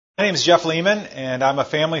My name is Jeff Lehman, and I'm a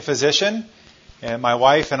family physician. And my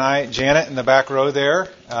wife and I, Janet, in the back row there,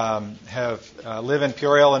 live in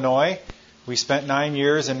Peoria, Illinois. We spent 9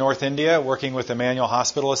 years in North India working with the Emmanuel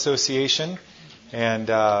Hospital Association, and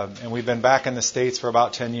we've been back in the States for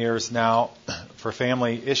about 10 years now for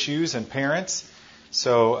family issues and parents.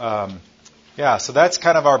 So that's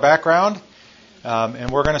kind of our background,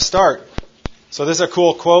 and we're going to start. So this is a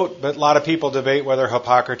cool quote, but a lot of people debate whether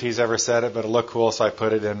Hippocrates ever said it, but it looked cool, so I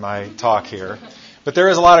put it in my talk here. But there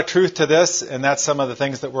is a lot of truth to this, and that's some of the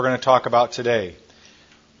things that we're going to talk about today.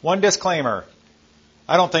 One disclaimer.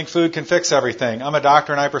 I don't think food can fix everything. I'm a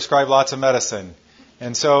doctor and I prescribe lots of medicine.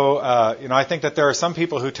 And so, I think that there are some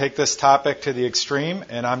people who take this topic to the extreme,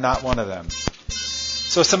 and I'm not one of them.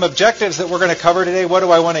 So some objectives that we're going to cover today, what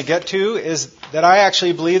do I want to get to, is that I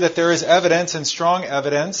actually believe that there is evidence and strong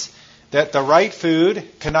evidence that the right food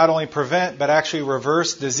can not only prevent but actually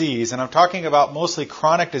reverse disease. And I'm talking about mostly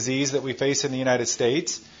chronic disease that we face in the United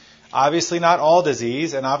States. Obviously not all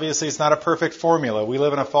disease, and obviously it's not a perfect formula. We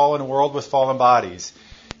live in a fallen world with fallen bodies.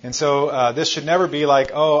 And so this should never be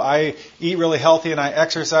like, I eat really healthy and I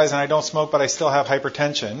exercise and I don't smoke, but I still have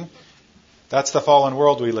hypertension. That's the fallen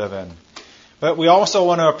world we live in. But we also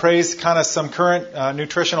want to appraise kind of some current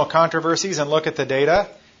nutritional controversies and look at the data.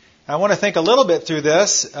 I want to think a little bit through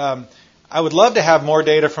this. I would love to have more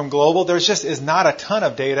data from global. There just is not a ton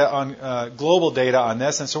of data on global data on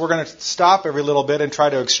this, and so we're going to stop every little bit and try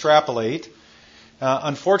to extrapolate.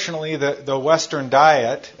 Unfortunately, the Western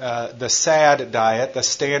diet, the SAD diet, the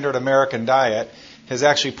standard American diet, has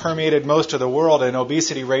actually permeated most of the world, and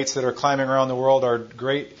obesity rates that are climbing around the world are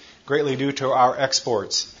greatly due to our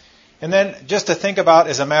exports. And then just to think about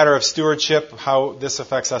as a matter of stewardship how this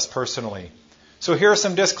affects us personally. So here are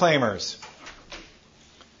some disclaimers.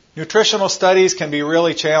 Nutritional studies can be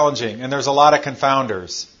really challenging, and there's a lot of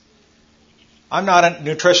confounders. I'm not a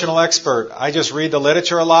nutritional expert. I just read the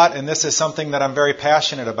literature a lot, and this is something that I'm very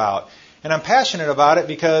passionate about. And I'm passionate about it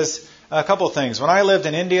because a couple of things. When I lived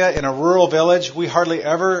in India in a rural village, we hardly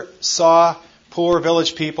ever saw poor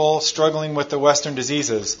village people struggling with the Western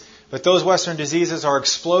diseases. But those Western diseases are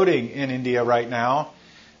exploding in India right now.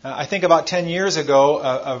 I think about 10 years ago,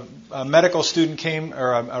 a medical student came,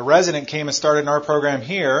 or a resident came and started in our program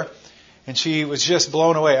here, and she was just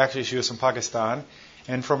blown away. Actually, she was from Pakistan,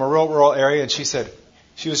 and from a rural area, and she said,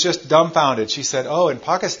 she was just dumbfounded. She said, in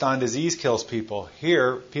Pakistan, disease kills people.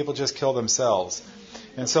 Here, people just kill themselves.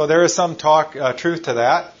 And so there is some truth to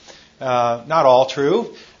that. Not all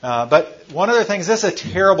true. But one of the things, this is a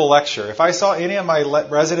terrible lecture. If I saw any of my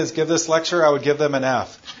residents give this lecture, I would give them an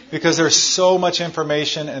F. Because there's so much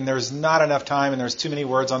information, and there's not enough time, and there's too many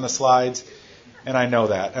words on the slides. And I know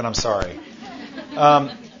that, and I'm sorry.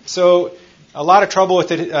 So a lot of trouble with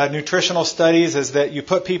the nutritional studies is that you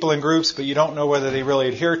put people in groups, but you don't know whether they really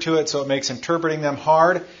adhere to it, so it makes interpreting them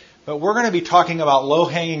hard. But we're going to be talking about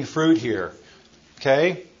low-hanging fruit here.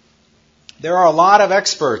 Okay? There are a lot of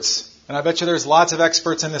experts. And I bet you there's lots of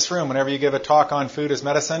experts in this room. Whenever you give a talk on food as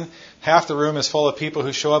medicine, half the room is full of people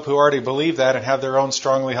who show up who already believe that and have their own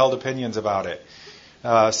strongly held opinions about it.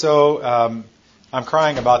 I'm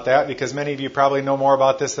crying about that because many of you probably know more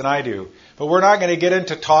about this than I do. But we're not going to get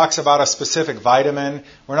into talks about a specific vitamin.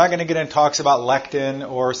 We're not going to get into talks about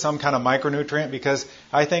lectin or some kind of micronutrient because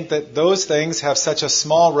I think that those things have such a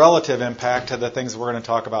small relative impact to the things we're going to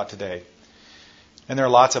talk about today. And there are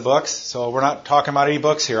lots of books, so we're not talking about any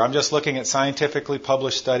books here. I'm just looking at scientifically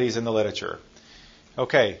published studies in the literature.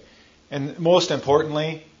 Okay, and most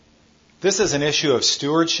importantly, this is an issue of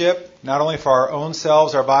stewardship, not only for our own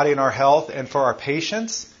selves, our body and our health, and for our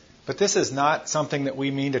patients, but this is not something that we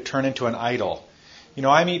mean to turn into an idol.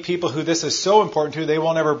 I meet people who this is so important to, they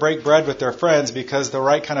won't ever break bread with their friends because the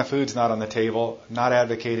right kind of food's not on the table. Not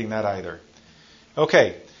advocating that either.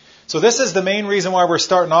 Okay. So this is the main reason why we're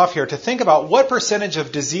starting off here, to think about what percentage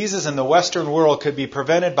of diseases in the Western world could be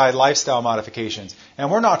prevented by lifestyle modifications. And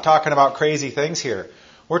we're not talking about crazy things here.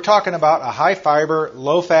 We're talking about a high-fiber,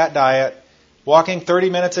 low-fat diet, walking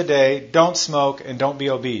 30 minutes a day, don't smoke, and don't be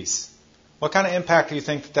obese. What kind of impact do you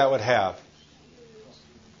think that would have?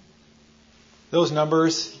 Those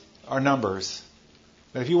numbers are numbers.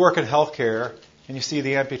 But if you work in healthcare and you see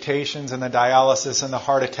the amputations and the dialysis and the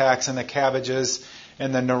heart attacks and the cabbages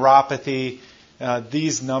and the neuropathy,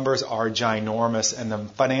 these numbers are ginormous, and the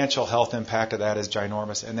financial health impact of that is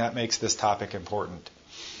ginormous, and that makes this topic important.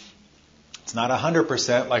 It's not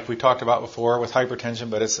 100% like we talked about before with hypertension,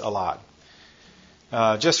 but it's a lot.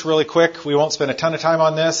 Just really quick, we won't spend a ton of time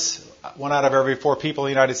on this. 1 out of every 4 people in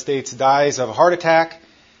the United States dies of a heart attack.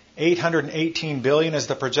 $818 billion is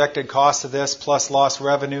the projected cost of this, plus lost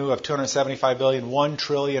revenue of $275 billion, $1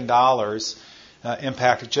 trillion.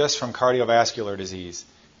 impact just from cardiovascular disease.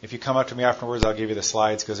 If you come up to me afterwards, I'll give you the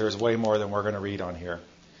slides because there's way more than we're going to read on here.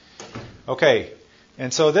 Okay,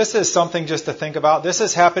 and so this is something just to think about. This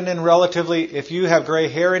has happened in relatively, if you have gray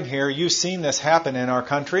hair in here, you've seen this happen in our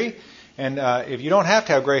country. And if you don't have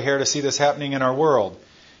to have gray hair to see this happening in our world.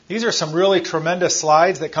 These are some really tremendous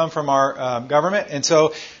slides that come from our government. And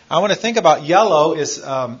so I want to think about yellow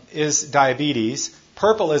is diabetes,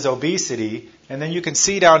 purple is obesity, and then you can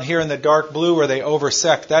see down here in the dark blue where they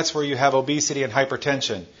oversect, that's where you have obesity and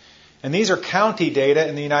hypertension. And these are county data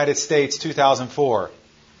in the United States, 2004,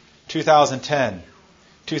 2010,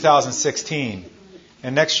 2016.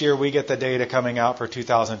 And next year we get the data coming out for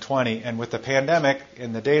 2020. And with the pandemic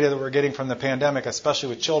and the data that we're getting from the pandemic, especially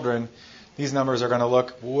with children, these numbers are going to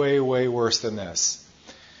look way, way worse than this.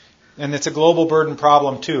 And it's a global burden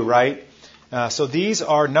problem too, right? So these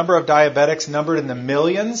are number of diabetics numbered in the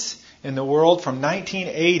millions in the world from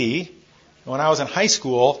 1980, when I was in high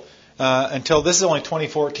school, until this is only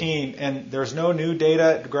 2014. And there's no new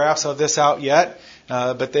data graphs of this out yet,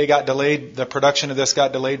 but they got delayed. The production of this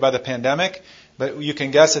got delayed by the pandemic. But you can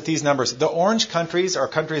guess at these numbers. The orange countries are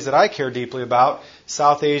countries that I care deeply about,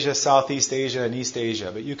 South Asia, Southeast Asia, and East Asia.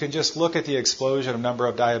 But you can just look at the explosion of number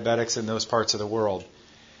of diabetics in those parts of the world.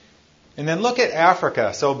 And then look at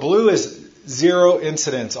Africa. So blue is zero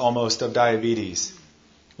incidence almost of diabetes.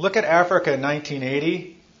 Look at Africa in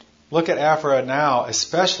 1980. Look at Africa now,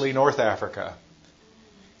 especially North Africa.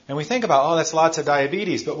 And we think about, that's lots of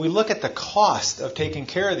diabetes, but we look at the cost of taking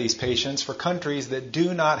care of these patients for countries that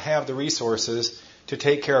do not have the resources to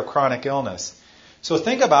take care of chronic illness. So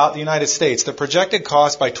think about the United States. The projected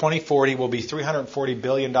cost by 2040 will be $340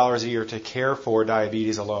 billion a year to care for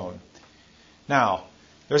diabetes alone. Now,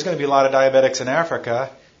 there's going to be a lot of diabetics in Africa,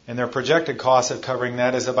 and their projected cost of covering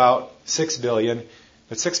that is about $6 billion.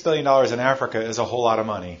 But $6 billion in Africa is a whole lot of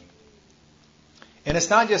money. And it's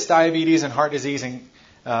not just diabetes and heart disease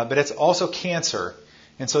but it's also cancer.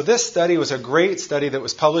 And so this study was a great study that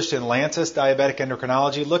was published in Lancet Diabetic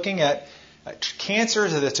Endocrinology looking at cancer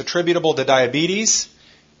that's attributable to diabetes.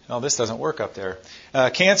 Oh, this doesn't work up there.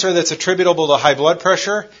 Cancer that's attributable to high blood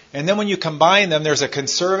pressure. And then when you combine them, there's a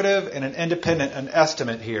conservative and an independent an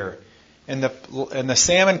estimate here. And the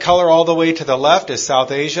salmon color all the way to the left is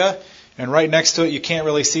South Asia. And right next to it, you can't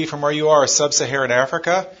really see from where you are, is Sub-Saharan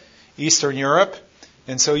Africa, Eastern Europe.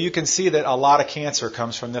 And so you can see that a lot of cancer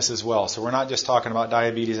comes from this as well. So we're not just talking about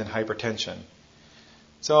diabetes and hypertension.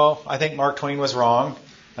 So I think Mark Twain was wrong.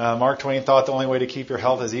 Mark Twain thought the only way to keep your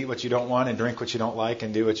health is eat what you don't want and drink what you don't like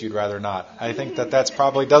and do what you'd rather not. I think that's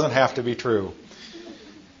probably doesn't have to be true.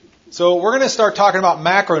 So we're going to start talking about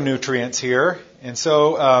macronutrients here. And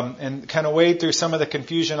so, and kind of wade through some of the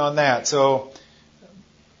confusion on that. So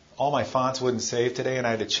all my fonts wouldn't save today and I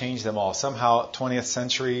had to change them all. Somehow 20th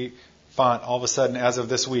century font all of a sudden, as of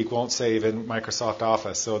this week, won't save in Microsoft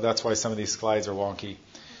Office. So that's why some of these slides are wonky.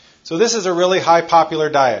 So this is a really high popular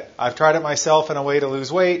diet. I've tried it myself in a way to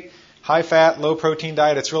lose weight. High fat, low protein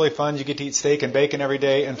diet. It's really fun. You get to eat steak and bacon every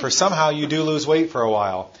day. And for somehow you do lose weight for a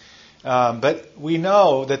while. But we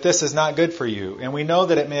know that this is not good for you. And we know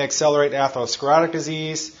that it may accelerate atherosclerotic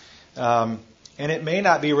disease. And it may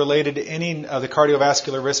not be related to any of the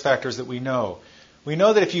cardiovascular risk factors that we know. We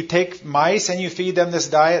know that if you take mice and you feed them this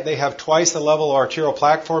diet, they have twice the level of arterial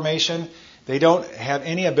plaque formation. They don't have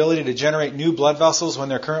any ability to generate new blood vessels when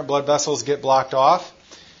their current blood vessels get blocked off.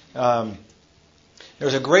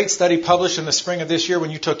 There's a great study published in the spring of this year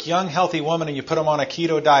when you took young, healthy women and you put them on a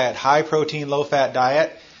keto diet, high protein, low fat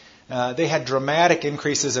diet. They had dramatic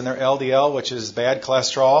increases in their LDL, which is bad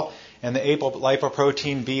cholesterol, and the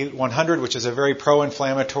apolipoprotein B100, which is a very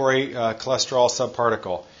pro-inflammatory cholesterol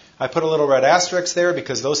subparticle. I put a little red asterisk there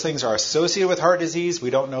because those things are associated with heart disease.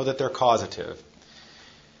 We don't know that they're causative.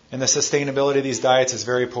 And the sustainability of these diets is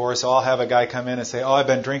very poor. So I'll have a guy come in and say, I've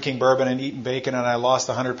been drinking bourbon and eating bacon and I lost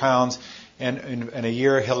 100 pounds. And in a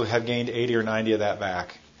year, he'll have gained 80 or 90 of that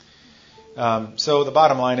back. So the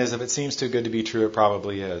bottom line is, if it seems too good to be true, it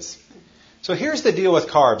probably is. So here's the deal with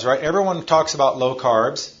carbs, right? Everyone talks about low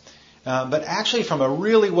carbs. But actually, from a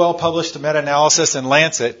really well-published meta-analysis in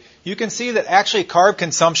Lancet, you can see that actually carb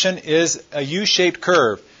consumption is a U-shaped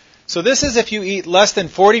curve. So this is if you eat less than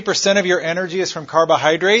 40% of your energy is from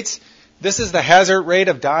carbohydrates, this is the hazard rate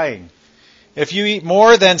of dying. If you eat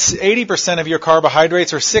more than 80% of your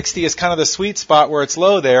carbohydrates, or 60 is kind of the sweet spot where it's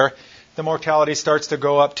low there, the mortality starts to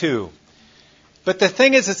go up too. But the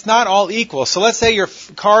thing is, it's not all equal. So let's say your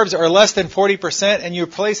carbs are less than 40% and you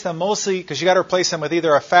replace them mostly, because you got to replace them with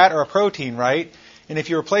either a fat or a protein, right? And if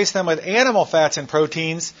you replace them with animal fats and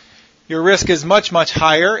proteins, your risk is much, much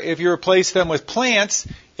higher. If you replace them with plants,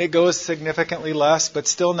 it goes significantly less, but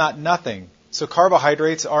still not nothing. So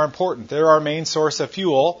carbohydrates are important. They're our main source of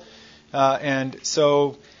fuel. And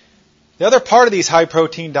so the other part of these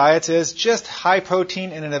high-protein diets is just high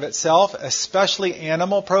protein in and of itself, especially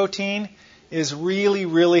animal protein, is really,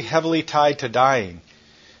 really heavily tied to dying.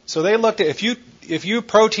 So they looked at if your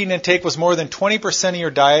protein intake was more than 20% of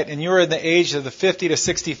your diet and you were in the age of the 50 to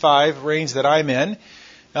 65 range that I'm in,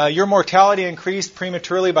 your mortality increased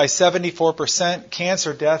prematurely by 74%,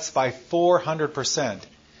 cancer deaths by 400%.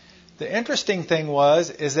 The interesting thing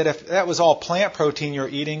is that if that was all plant protein you're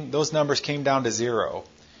eating, those numbers came down to zero.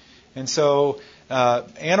 And so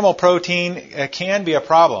animal protein can be a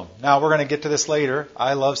problem. Now, we're going to get to this later.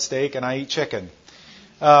 I love steak and I eat chicken.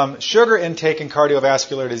 Sugar intake in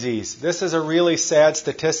cardiovascular disease. This is a really sad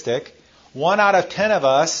statistic. 1 out of 10 of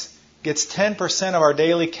us gets 10% of our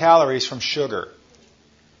daily calories from sugar.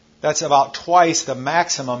 That's about twice the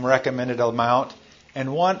maximum recommended amount.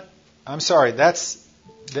 And that's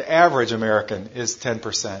the average American is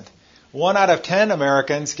 10%. 1 out of 10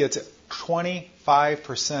 Americans gets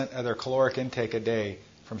 25% of their caloric intake a day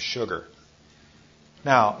from sugar.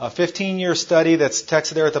 Now, a 15-year study that's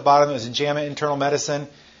texted there at the bottom, it was in JAMA Internal Medicine,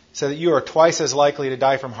 said that you are twice as likely to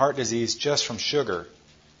die from heart disease just from sugar.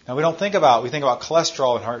 Now, we think about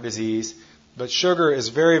cholesterol and heart disease, but sugar is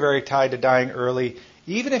very, very tied to dying early,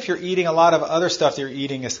 even if you're eating a lot of other stuff that you're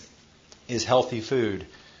eating is healthy food.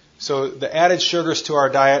 So the added sugars to our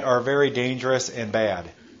diet are very dangerous and bad.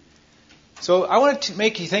 So I want to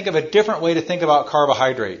make you think of a different way to think about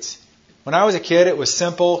carbohydrates. When I was a kid, it was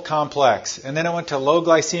simple, complex. And then I went to low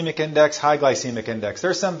glycemic index, high glycemic index.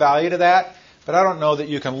 There's some value to that, but I don't know that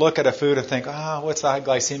you can look at a food and think, what's the high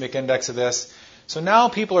glycemic index of this? So now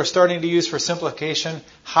people are starting to use, for simplification,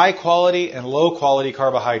 high quality and low quality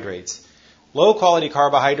carbohydrates. Low quality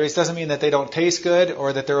carbohydrates doesn't mean that they don't taste good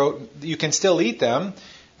or that you can still eat them,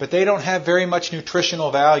 but they don't have very much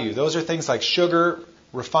nutritional value. Those are things like sugar,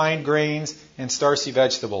 refined grains, and starchy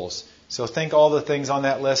vegetables. So think all the things on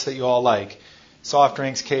that list that you all like. Soft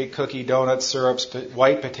drinks, cake, cookie, donuts, syrups,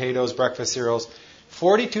 white potatoes, breakfast cereals.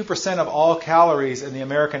 42% of all calories in the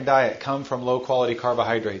American diet come from low-quality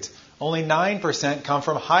carbohydrates. Only 9% come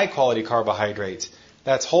from high-quality carbohydrates.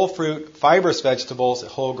 That's whole fruit, fibrous vegetables,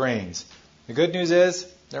 whole grains. The good news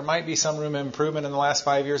is there might be some room of improvement in the last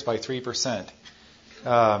 5 years by 3%.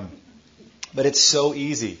 But it's so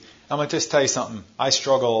easy. I'm going to just tell you something. I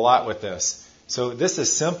struggle a lot with this. So this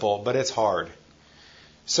is simple, but it's hard.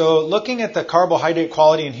 So looking at the carbohydrate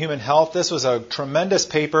quality in human health, this was a tremendous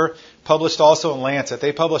paper published also in Lancet.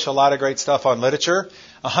 They publish a lot of great stuff on literature.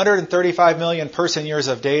 135 million person years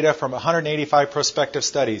of data from 185 prospective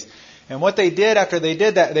studies. And what they did after they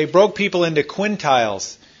did that, they broke people into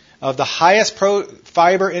quintiles of the highest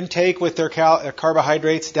fiber intake with their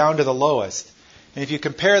carbohydrates down to the lowest. And if you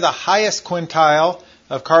compare the highest quintile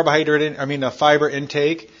of fiber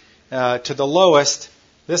intake to the lowest,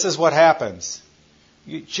 this is what happens.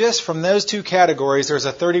 Just from those two categories, there's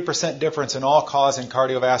a 30% difference in all-cause and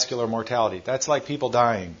cardiovascular mortality. That's like people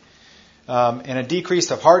dying. And a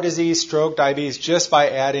decrease of heart disease, stroke, diabetes, just by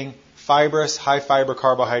adding fibrous, high-fiber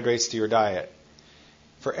carbohydrates to your diet.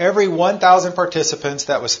 For every 1,000 participants,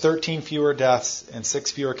 that was 13 fewer deaths and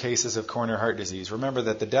 6 fewer cases of coronary heart disease. Remember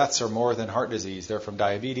that the deaths are more than heart disease. They're from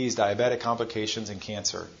diabetes, diabetic complications, and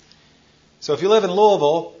cancer. So if you live in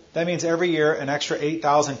Louisville, that means every year an extra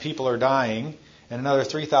 8,000 people are dying, and another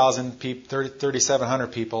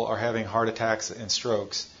 3,700 people are having heart attacks and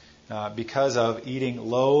strokes because of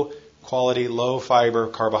eating low-quality, low-fiber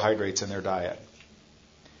carbohydrates in their diet.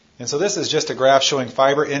 And so this is just a graph showing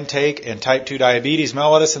fiber intake and type 2 diabetes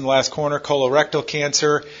mellitus in the last corner, colorectal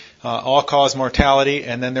cancer, all-cause mortality,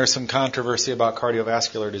 and then there's some controversy about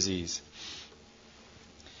cardiovascular disease.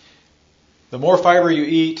 The more fiber you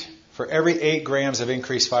eat, for every 8 grams of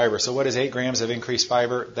increased fiber, so what is 8 grams of increased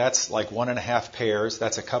fiber? That's like 1.5 pears.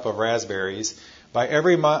 That's a cup of raspberries. By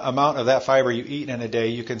every amount of that fiber you eat in a day,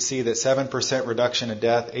 you can see that 7% reduction in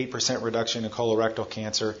death, 8% reduction in colorectal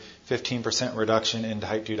cancer, 15% reduction in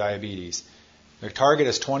type 2 diabetes. Their target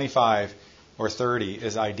is 25 or 30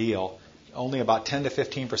 is ideal. Only about 10 to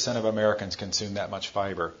 15% of Americans consume that much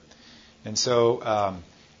fiber. And so,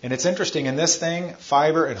 and it's interesting, in this thing,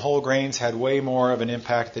 fiber and whole grains had way more of an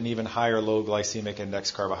impact than even higher low glycemic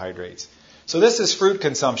index carbohydrates. So this is fruit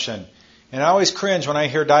consumption. And I always cringe when I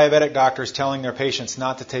hear diabetic doctors telling their patients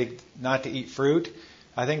not to eat fruit.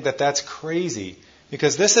 I think that that's crazy.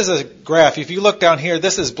 Because this is a graph. If you look down here,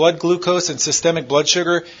 this is blood glucose and systemic blood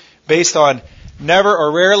sugar based on never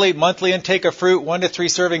or rarely monthly intake of fruit, 1 to 3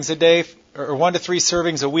 servings a day, or 1 to 3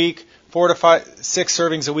 servings a week, 4 to 6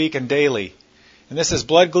 servings a week, and daily. And this is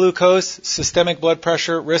blood glucose, systemic blood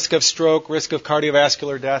pressure, risk of stroke, risk of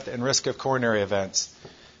cardiovascular death, and risk of coronary events.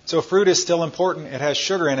 So fruit is still important. It has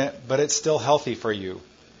sugar in it, but it's still healthy for you.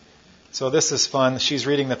 So this is fun. She's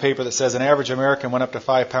reading the paper that says an average American went up to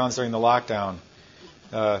 5 pounds during the lockdown.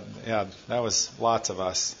 Yeah, that was lots of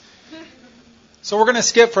us. So we're going to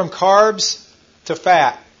skip from carbs to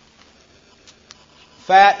fat.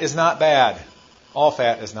 Fat is not bad. All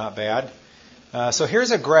fat is not bad. So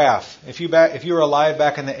here's a graph. If you were alive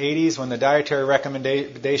back in the 80s when the dietary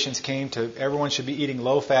recommendations came to everyone should be eating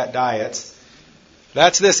low-fat diets,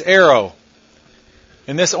 that's this arrow.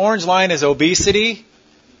 And this orange line is obesity.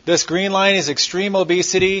 This green line is extreme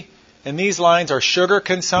obesity. And these lines are sugar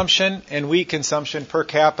consumption and wheat consumption per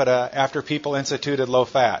capita after people instituted low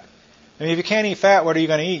fat. I mean, if you can't eat fat, what are you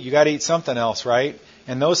going to eat? You got to eat something else, right?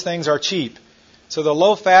 And those things are cheap. So the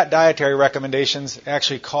low-fat dietary recommendations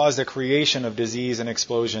actually caused the creation of disease and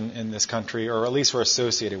explosion in this country, or at least were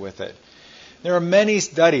associated with it. There are many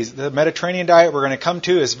studies. The Mediterranean diet we're going to come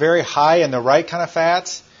to is very high in the right kind of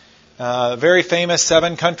fats. A very famous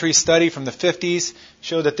 7-country study from the 50s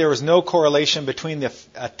showed that there was no correlation between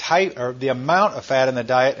the amount of fat in the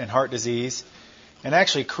diet and heart disease. And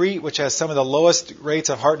actually, Crete, which has some of the lowest rates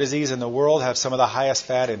of heart disease in the world, have some of the highest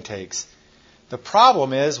fat intakes. The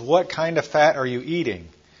problem is, what kind of fat are you eating,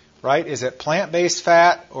 right? Is it plant-based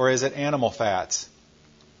fat or is it animal fats?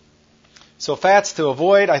 So fats to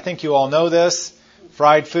avoid, I think you all know this.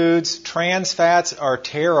 Fried foods. Trans fats are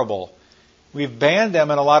terrible. We've banned them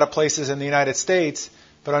in a lot of places in the United States,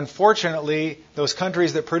 but unfortunately, those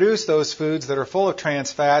countries that produce those foods that are full of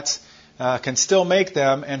trans fats can still make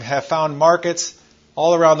them and have found markets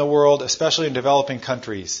all around the world, especially in developing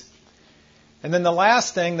countries. And then the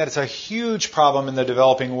last thing that is a huge problem in the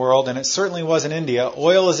developing world, and it certainly was in India,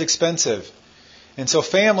 oil is expensive. And so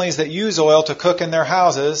families that use oil to cook in their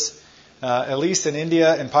houses, at least in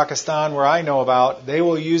India and Pakistan where I know about, they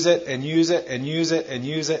will use it and use it and use it and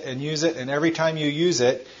use it and use it. And every time you use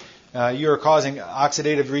it, you are causing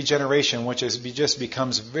oxidative regeneration, which just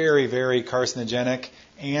becomes very, very carcinogenic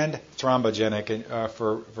and thrombogenic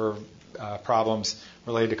for problems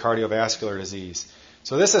related to cardiovascular disease.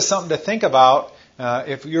 So this is something to think about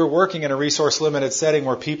if you're working in a resource-limited setting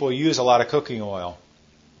where people use a lot of cooking oil.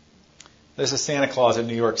 This is Santa Claus in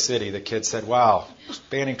New York City. The kid said, wow,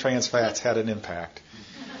 banning trans fats had an impact.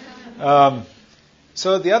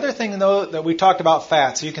 So the other thing, though, that we talked about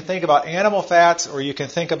fats, you can think about animal fats or you can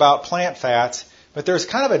think about plant fats, but there's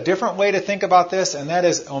kind of a different way to think about this, and that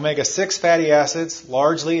is omega-6 fatty acids,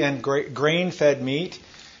 largely in grain-fed meat.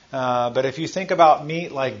 But if you think about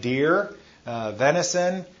meat like deer,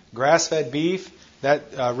 venison, grass-fed beef, that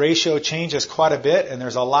ratio changes quite a bit, and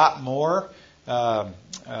there's a lot more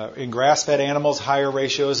in grass-fed animals, higher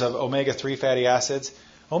ratios of omega-3 fatty acids.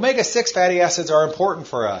 Omega-6 fatty acids are important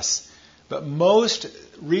for us, but most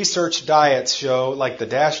research diets show, like the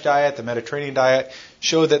DASH diet, the Mediterranean diet,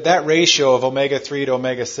 show that ratio of omega-3 to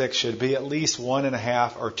omega-6 should be at least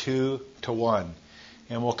 1.5 or 2 to 1.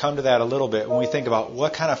 And we'll come to that a little bit when we think about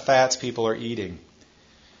what kind of fats people are eating.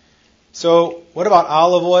 So what about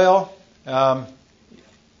olive oil?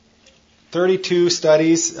 32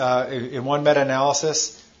 studies in one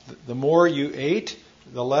meta-analysis. The more you ate,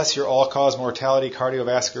 the less your all-cause mortality,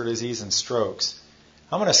 cardiovascular disease, and strokes.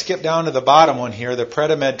 I'm going to skip down to the bottom one here, the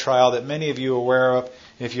Predimed trial that many of you are aware of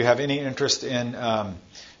if you have any interest in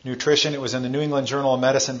nutrition. It was in the New England Journal of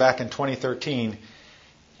Medicine back in 2013.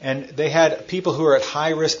 And they had people who are at high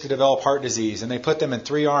risk to develop heart disease, and they put them in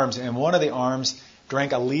 3 arms, and one of the arms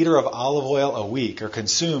drank a liter of olive oil a week, or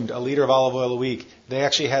consumed a liter of olive oil a week. They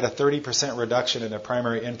actually had a 30% reduction in their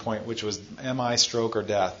primary endpoint, which was MI, stroke, or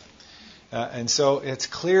death. And so it's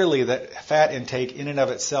clearly that fat intake in and of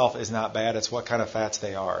itself is not bad. It's what kind of fats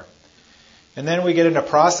they are. And then we get into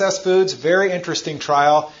processed foods. Very interesting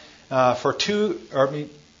trial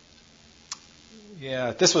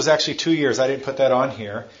this was actually 2 years. I didn't put that on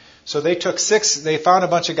here. So they found a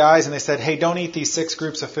bunch of guys and they said, hey, don't eat these 6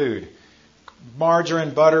 groups of food.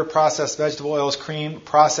 Margarine, butter, processed vegetable oils, cream,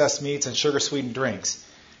 processed meats, and sugar-sweetened drinks.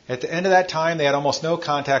 At the end of that time, they had almost no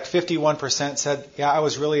contact. 51% said, yeah, I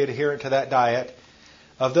was really adherent to that diet.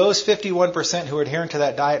 Of those 51% who were adherent to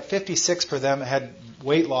that diet, 56% of them had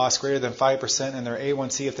weight loss greater than 5%, and their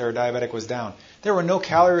A1C, if they were diabetic, was down. There were no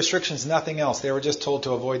calorie restrictions, nothing else. They were just told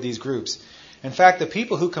to avoid these groups. In fact, the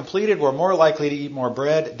people who completed were more likely to eat more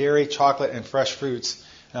bread, dairy, chocolate, and fresh fruits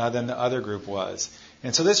than the other group was.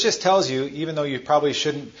 And so this just tells you, even though you probably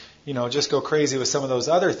shouldn't, just go crazy with some of those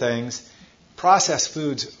other things, processed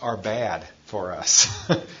foods are bad for us.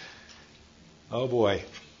 Oh boy.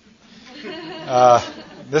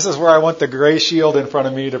 This is where I want the gray shield in front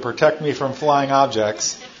of me to protect me from flying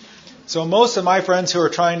objects. So most of my friends who are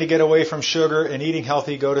trying to get away from sugar and eating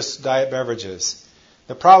healthy go to diet beverages.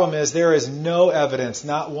 The problem is there is no evidence,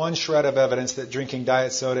 not one shred of evidence, that drinking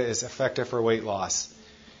diet soda is effective for weight loss.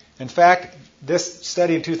 In fact, this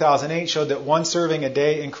study in 2008 showed that one serving a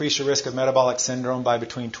day increased your risk of metabolic syndrome by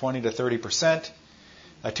between 20 to 30%.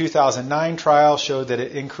 A 2009 trial showed that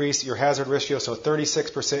it increased your hazard ratio, so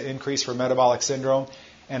 36% increase for metabolic syndrome,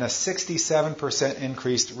 and a 67%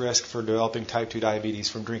 increased risk for developing type 2 diabetes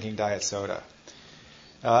from drinking diet soda.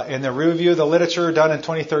 In the review of the literature done in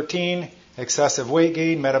 2013, excessive weight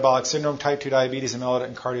gain, metabolic syndrome, type 2 diabetes, and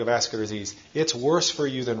cardiovascular disease, it's worse for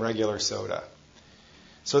you than regular soda.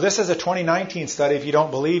 So this is a 2019 study, if you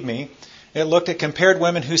don't believe me. It looked at compared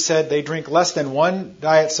women who said they drink less than one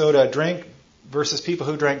diet soda a drink versus people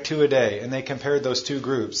who drank 2 a day, and they compared those two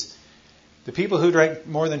groups. The people who drank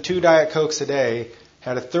more than 2 Diet Cokes a day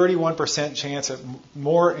had a 31% chance of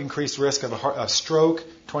more increased risk of a stroke,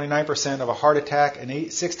 29% of a heart attack, and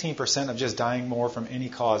 16% of just dying more from any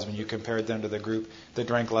cause when you compared them to the group that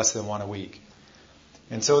drank less than one a week.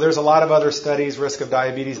 And so there's a lot of other studies, risk of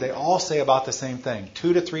diabetes. They all say about the same thing,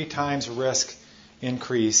 2 to 3 times risk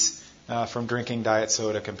increase from drinking diet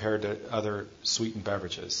soda compared to other sweetened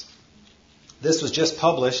beverages. This was just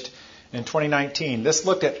published in 2019. This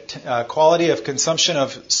looked at quality of consumption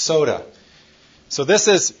of soda. So this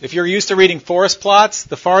is, if you're used to reading forest plots,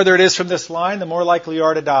 the farther it is from this line, the more likely you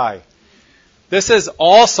are to die. This is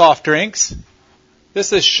all soft drinks.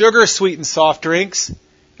 This is sugar-sweetened soft drinks.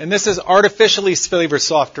 And this is artificially flavored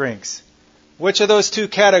soft drinks. Which of those two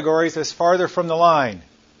categories is farther from the line?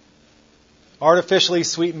 Artificially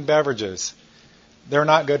sweetened beverages. They're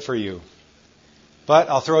not good for you. But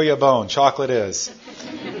I'll throw you a bone. Chocolate is.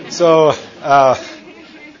 So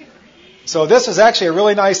this is actually a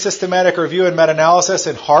really nice systematic review and meta-analysis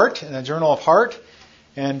in Heart, in the Journal of Heart.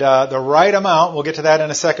 And the right amount, we'll get to that in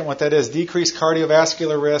a second, what that is, decreased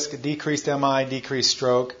cardiovascular risk, decreased MI, decreased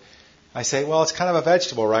stroke. I say, well, it's kind of a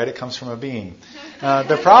vegetable, right? It comes from a bean.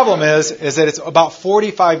 The problem is that it's about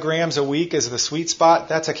 45 grams a week is the sweet spot.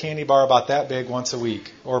 That's a candy bar about that big once a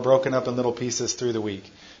week, or broken up in little pieces through the week.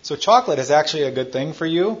 So chocolate is actually a good thing for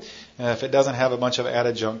you if it doesn't have a bunch of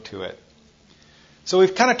added junk to it. So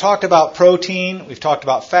we've kind of talked about protein, we've talked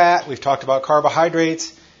about fat, we've talked about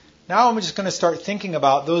carbohydrates. Now I'm just going to start thinking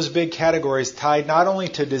about those big categories tied not only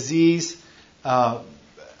to disease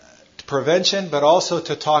prevention, but also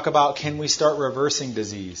to talk about, can we start reversing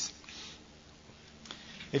disease?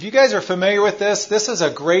 If you guys are familiar with this is a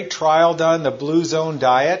great trial done, the Blue Zone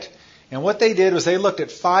Diet. And what they did was they looked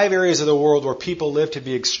at 5 areas of the world where people live to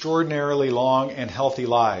be extraordinarily long and healthy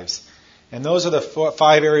lives. And those are the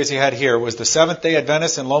 5 areas you had here. It was the Seventh-day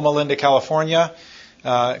Adventists in Loma Linda, California,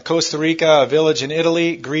 Costa Rica, a village in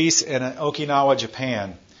Italy, Greece, and Okinawa,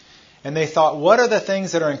 Japan. And they thought, what are the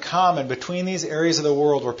things that are in common between these areas of the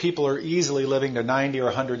world where people are easily living to 90 or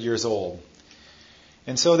 100 years old?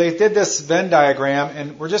 And so they did this Venn diagram,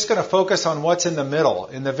 and we're just going to focus on what's in the middle,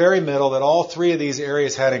 in the very middle that all 3 of these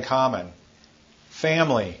areas had in common.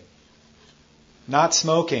 Family, not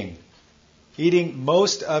smoking, eating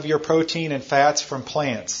most of your protein and fats from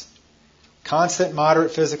plants, constant moderate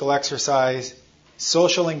physical exercise,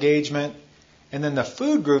 social engagement, and then the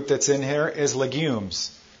food group that's in here is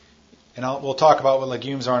legumes. And we'll talk about what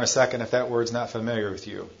legumes are in a second if that word's not familiar with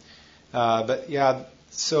you.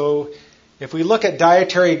 So if we look at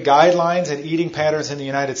dietary guidelines and eating patterns in the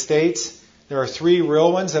United States, there are 3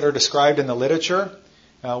 real ones that are described in the literature.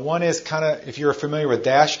 One is kind of, if you're familiar with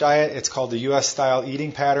DASH diet, it's called the U.S.-style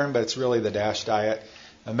eating pattern, but it's really the DASH diet,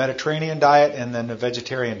 a Mediterranean diet, and then a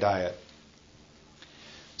vegetarian diet.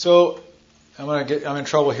 So I'm in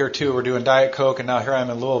trouble here too. We're doing Diet Coke, and now here I am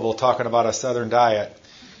in Louisville talking about a Southern diet.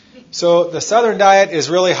 So the Southern diet is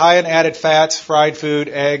really high in added fats, fried food,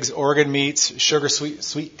 eggs, organ meats, sugar,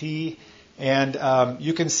 sweet tea, and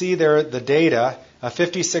you can see there the data, a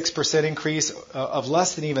 56% increase of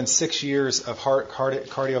less than even 6 years of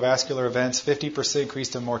cardiovascular events, 50%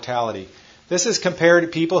 increase in mortality. This is compared to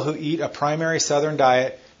people who eat a primary Southern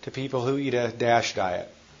diet to people who eat a DASH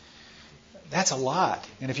diet. That's a lot.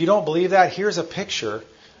 And if you don't believe that, here's a picture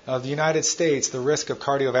of the United States, the risk of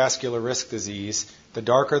cardiovascular risk disease. The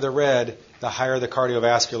darker the red, the higher the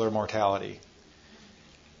cardiovascular mortality.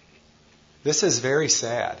 This is very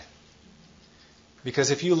sad. Because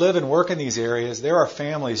if you live and work in these areas, there are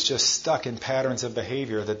families just stuck in patterns of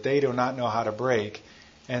behavior that they do not know how to break.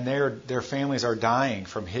 And their families are dying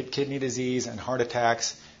from kidney disease and heart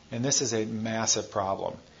attacks. And this is a massive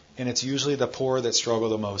problem. And it's usually the poor that struggle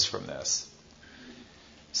the most from this.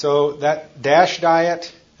 So that DASH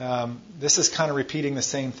diet, This is kind of repeating the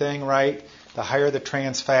same thing, right? The higher the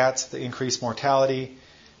trans fats, the increased mortality.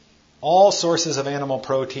 All sources of animal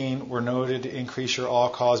protein were noted to increase your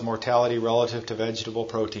all-cause mortality relative to vegetable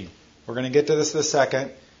protein. We're going to get to this in a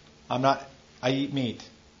second. I eat meat.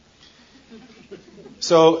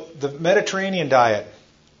 So the Mediterranean diet.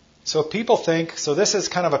 So people think, so this is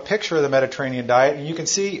kind of a picture of the Mediterranean diet, and you can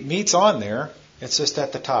see meat's on there. It's just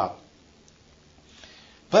at the top.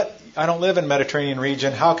 But I don't live in the Mediterranean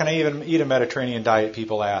region. How can I even eat a Mediterranean diet,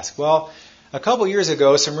 people ask? Well, a couple years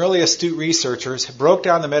ago, some really astute researchers broke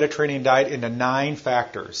down the Mediterranean diet into 9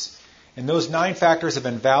 factors. And those 9 factors have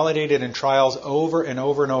been validated in trials over and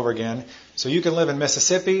over and over again. So you can live in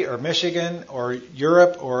Mississippi or Michigan or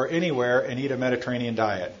Europe or anywhere and eat a Mediterranean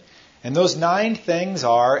diet. And those 9 things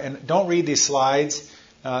are, and don't read these slides,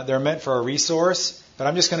 they're meant for a resource, but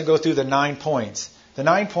I'm just going to go through the 9 points. The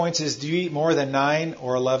 9 points is, do you eat more than 9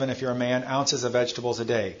 or 11 if you're a man, ounces of vegetables a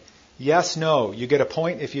day? Yes, no. You get a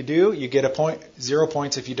point if you do. You get a point, 0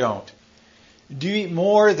 points if you don't. Do you eat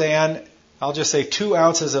more than, I'll just say 2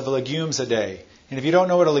 ounces of legumes a day? And if you don't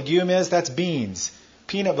know what a legume is, that's beans,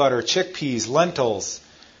 peanut butter, chickpeas, lentils,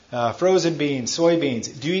 frozen beans,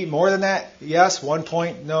 soybeans. Do you eat more than that? Yes, 1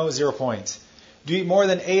 point. No, 0 points. Do you eat more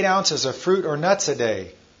than 8 ounces of fruit or nuts a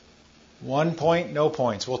day? 1 point, no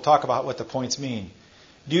points. We'll talk about what the points mean.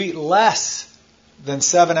 Do you eat less than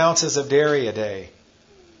 7 ounces of dairy a day?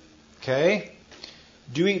 Okay?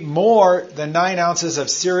 Do you eat more than 9 ounces of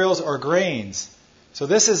cereals or grains? So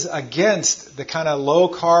this is against the kind of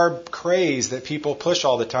low-carb craze that people push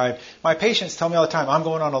all the time. My patients tell me all the time, I'm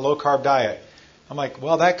going on a low-carb diet. I'm like,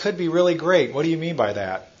 well, that could be really great. What do you mean by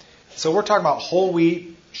that? So we're talking about whole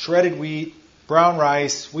wheat, shredded wheat, brown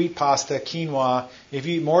rice, wheat pasta, quinoa. If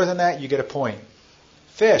you eat more than that, you get a point.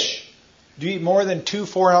 Fish. Do you eat more than 2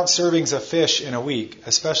 4-ounce servings of fish in a week,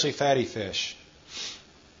 especially fatty fish?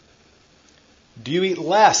 Do you eat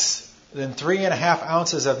less than 3.5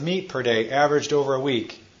 ounces of meat per day, averaged over a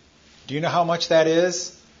week? Do you know how much that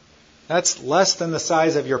is? That's less than the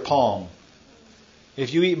size of your palm.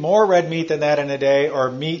 If you eat more red meat than that in a day, or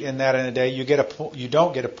meat in that in a day, you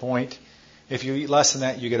don't get a point. If you eat less than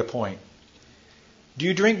that, you get a point. Do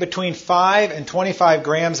you drink between 5 and 25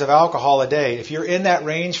 grams of alcohol a day? If you're in that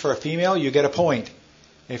range for a female, you get a point.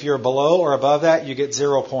 If you're below or above that, you get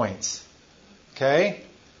 0 points. Okay?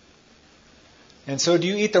 And so do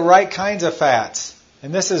you eat the right kinds of fats?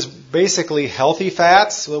 And this is basically healthy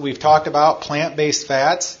fats, what we've talked about, plant-based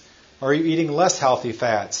fats. Or are you eating less healthy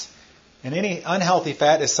fats? And any unhealthy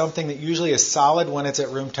fat is something that usually is solid when it's at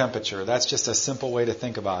room temperature. That's just a simple way to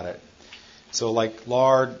think about it. So like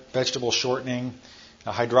lard, vegetable shortening,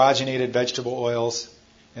 hydrogenated vegetable oils,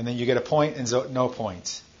 and then you get a point and no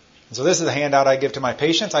points. And so this is a handout I give to my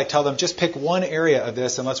patients. I tell them just pick one area of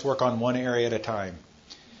this and let's work on one area at a time.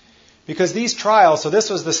 Because these trials, so this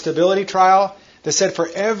was the stability trial that said for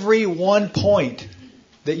every 1 point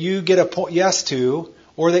that you get a yes to,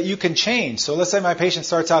 or that you can change. So let's say my patient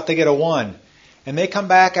starts out, they get a 1. And they come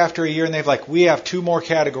back after a year and they've we have 2 more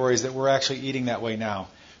categories that we're actually eating that way now.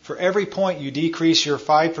 For every point you decrease your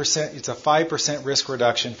 5%, it's a 5% risk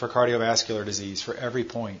reduction for cardiovascular disease for every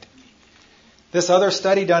point. This other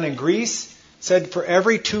study done in Greece said for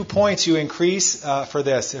every 2 points you increase for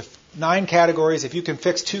this, if 9 categories, if you can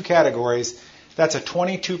fix 2 categories, that's a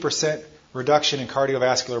 22% reduction in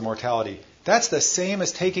cardiovascular mortality. That's the same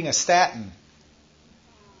as taking a statin.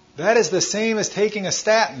 That is the same as taking a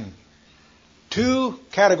statin. 2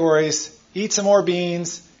 categories, eat some more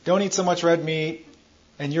beans, don't eat so much red meat,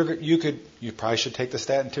 and you probably should take the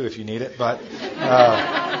statin too if you need it, but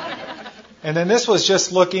and then this was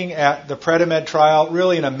just looking at the Predimed trial,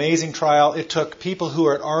 really an amazing trial. It took people who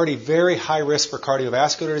are at already very high risk for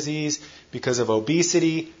cardiovascular disease because of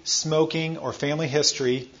obesity, smoking, or family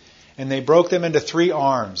history, and they broke them into 3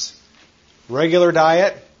 arms. Regular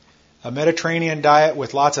diet, a Mediterranean diet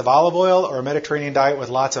with lots of olive oil, or a Mediterranean diet with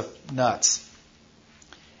lots of nuts.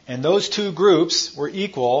 And those 2 groups were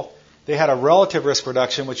equal. They had a relative risk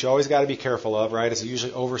reduction, which you always got to be careful of, right? It's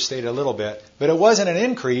usually overstated a little bit. But it wasn't an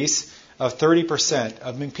increase of 30%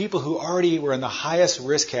 of people who already were in the highest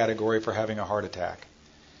risk category for having a heart attack.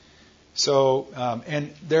 So,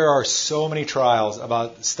 and there are so many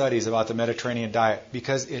studies about the Mediterranean diet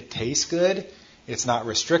because it tastes good, it's not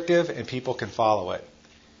restrictive, and people can follow it.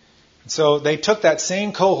 So they took that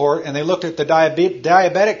same cohort and they looked at the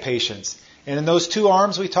diabetic patients. And in those 2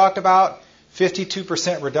 arms we talked about,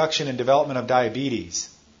 52% reduction in development of diabetes.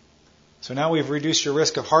 So now we've reduced your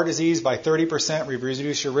risk of heart disease by 30%. We've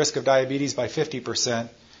reduced your risk of diabetes by 50%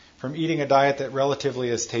 from eating a diet that relatively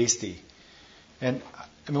is tasty. And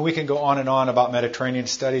I mean, we can go on and on about Mediterranean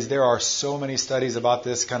studies. There are so many studies about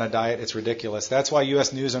this kind of diet. It's ridiculous. That's why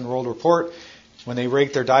U.S. News and World Report, when they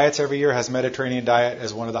rate their diets every year, has Mediterranean diet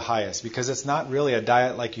as one of the highest, because it's not really a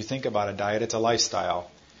diet like you think about a diet. It's a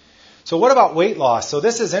lifestyle. So what about weight loss? So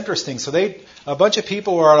this is interesting. So a bunch of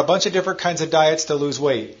people were on a bunch of different kinds of diets to lose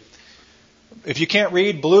weight. If you can't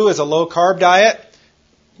read, blue is a low-carb diet,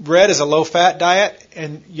 red is a low-fat diet,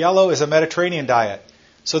 and yellow is a Mediterranean diet.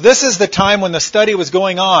 So this is the time when the study was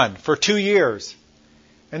going on for 2 years.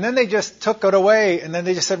 And then they just took it away, and then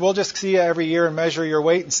they just said, we'll just see you every year and measure your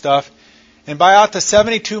weight and stuff. And by out to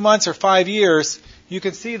 72 months or 5 years, you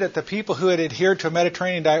can see that the people who had adhered to a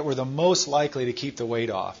Mediterranean diet were the most likely to keep the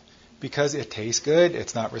weight off, because it tastes good,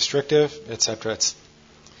 it's not restrictive, etc.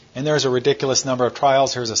 And there's a ridiculous number of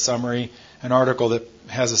trials. Here's a summary, an article that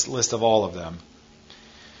has a list of all of them.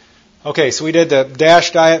 Okay, so we did the DASH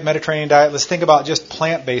diet, Mediterranean diet. Let's think about just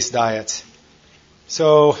plant-based diets.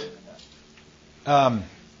 So,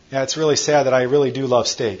 it's really sad that I really do love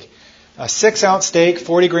steak. A 6-ounce steak,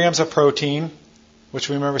 40 grams of protein, which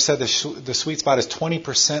we remember said the sweet spot is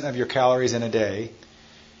 20% of your calories in a day.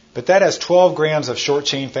 But that has 12 grams of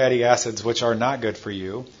short-chain fatty acids, which are not good for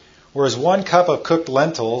you. Whereas 1 cup of cooked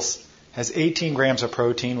lentils has 18 grams of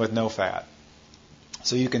protein with no fat.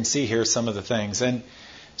 So you can see here some of the things. And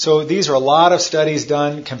so these are a lot of studies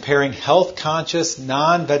done comparing health-conscious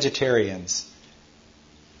non-vegetarians.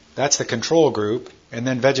 That's the control group. And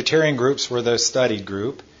then vegetarian groups were the studied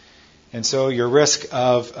group. And so your risk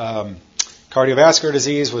of cardiovascular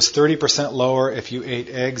disease was 30% lower if you ate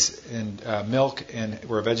eggs and milk and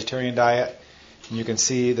were a vegetarian diet. And you can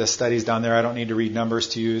see the studies down there. I don't need to read numbers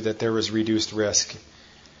to you that there was reduced risk.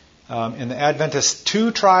 In the Adventist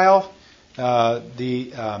 2 trial,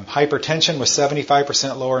 the hypertension was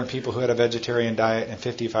 75% lower in people who had a vegetarian diet and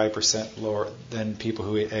 55% lower than people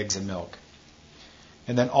who ate eggs and milk.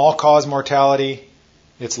 And then all-cause mortality,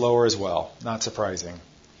 it's lower as well. Not surprising.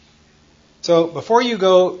 So before you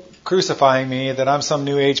go crucifying me that I'm some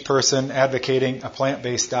new age person advocating a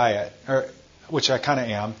plant-based diet, which I kind of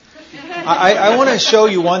am, I want to show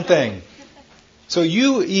you one thing. So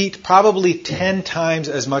you eat probably 10 times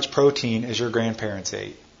as much protein as your grandparents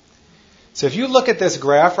ate. So if you look at this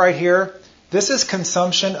graph right here, this is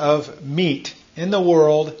consumption of meat in the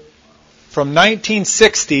world from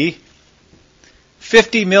 1960,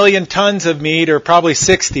 50 million tons of meat, or probably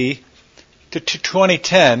 60, to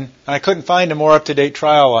 2010. I couldn't find a more up-to-date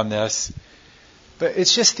trial on this. But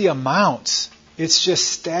it's just the amounts. It's just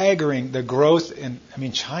staggering, the growth in,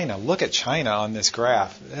 China. Look at China on this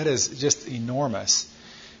graph. That is just enormous.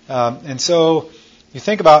 And so you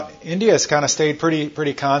think about India has kind of stayed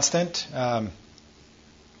pretty constant.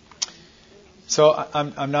 So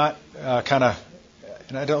I'm not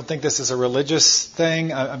and I don't think this is a religious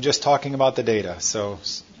thing. I'm just talking about the data. So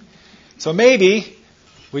maybe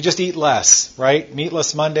we just eat less, right?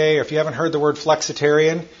 Meatless Monday, or if you haven't heard the word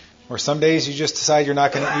flexitarian, or some days you just decide you're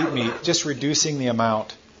not going to eat meat, just reducing the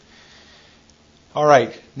amount. All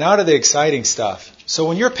right, now to the exciting stuff. So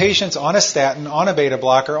when your patient's on a statin, on a beta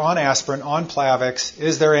blocker, on aspirin, on Plavix,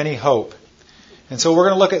 is there any hope? And so we're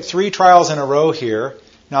going to look at 3 trials in a row here.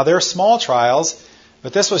 Now they're small trials,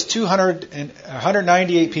 but this was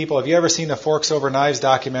 198 people. Have you ever seen the Forks Over Knives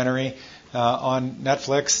documentary on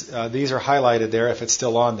Netflix? These are highlighted there if it's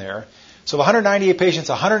still on there. So of 198 patients,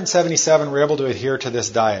 177 were able to adhere to this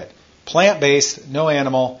diet. Plant-based, no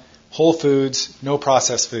animal, whole foods, no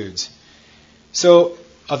processed foods. So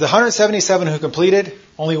of the 177 who completed,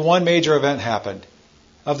 only one major event happened.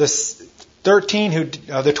 Of the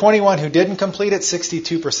 21 who didn't complete it,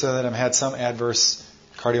 62% of them had some adverse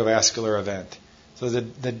cardiovascular event. So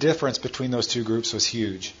the difference between those two groups was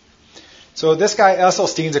huge. So this guy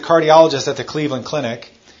Esselstyn's a cardiologist at the Cleveland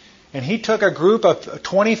Clinic, and he took a group of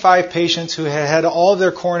 25 patients who had had all of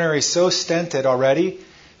their coronaries so stented already,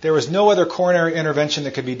 there was no other coronary intervention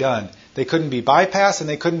that could be done. They couldn't be bypassed and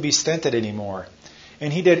they couldn't be stented anymore.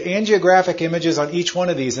 And he did angiographic images on each one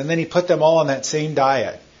of these, and then he put them all on that same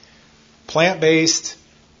diet. Plant-based,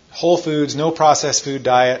 whole foods, no processed food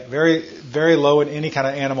diet, very, very low in any kind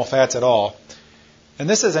of animal fats at all. And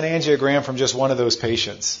this is an angiogram from just one of those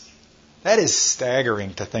patients. That is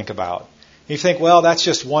staggering to think about. You think, well, that's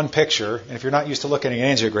just one picture, and if you're not used to looking at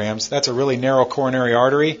angiograms, that's a really narrow coronary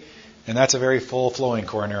artery, and that's a very full-flowing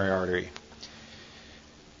coronary artery.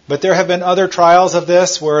 But there have been other trials of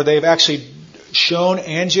this where they've actually shown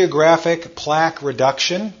angiographic plaque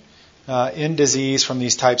reduction in disease from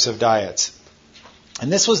these types of diets.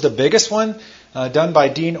 And this was the biggest one done by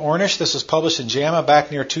Dean Ornish. This was published in JAMA back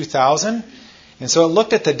near 2000. And so it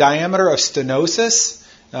looked at the diameter of stenosis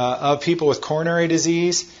of people with coronary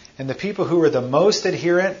disease, And the people who were the most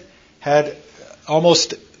adherent had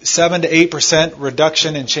almost 7 to 8%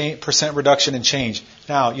 reduction in change.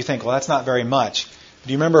 Now, you think, well, that's not very much.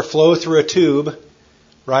 Do you remember flow through a tube,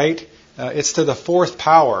 right? It's to the 4th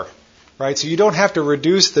power, right? So you don't have to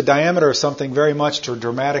reduce the diameter of something very much to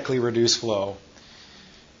dramatically reduce flow.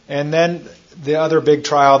 And then the other big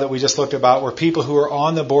trial that we just looked about were people who were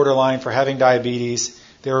on the borderline for having diabetes.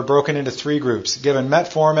 They were broken into 3 groups, given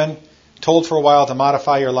metformin, told for a while to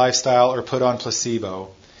modify your lifestyle, or put on placebo.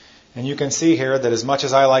 And you can see here that as much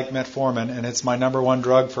as I like metformin, and it's my number 1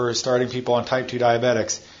 drug for starting people on type 2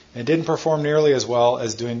 diabetics, it didn't perform nearly as well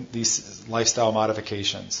as doing these lifestyle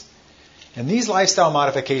modifications. And these lifestyle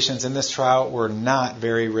modifications in this trial were not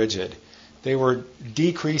very rigid. They were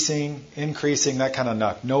decreasing, increasing, that kind of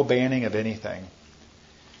stuff. No banning of anything.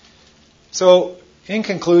 So, in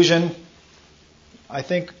conclusion, I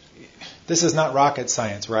think this is not rocket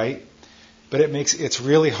science, right? But it's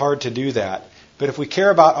really hard to do that. But if we care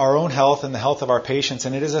about our own health and the health of our patients,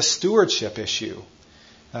 and it is a stewardship issue,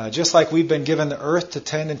 just like we've been given the earth to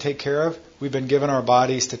tend and take care of, we've been given our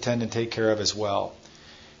bodies to tend and take care of as well.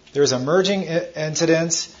 There's emerging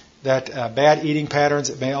incidents that bad eating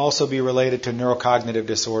patterns may also be related to neurocognitive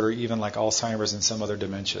disorder, even like Alzheimer's and some other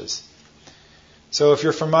dementias. So if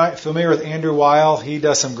you're familiar with Andrew Weil, he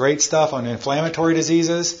does some great stuff on inflammatory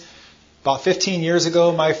diseases. About 15 years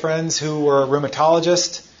ago, my friends who were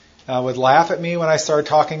rheumatologists would laugh at me when I started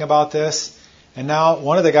talking about this. And now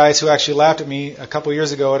one of the guys who actually laughed at me a couple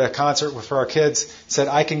years ago at a concert for our kids said,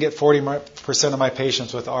 I can get 40% of my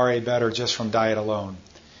patients with RA better just from diet alone.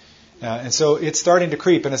 And so it's starting to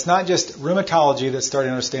creep. And it's not just rheumatology that's starting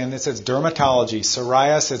to understand this. It's dermatology,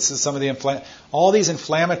 psoriasis, some of the all these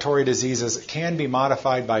inflammatory diseases can be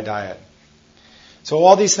modified by diet. So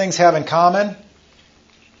all these things have in common.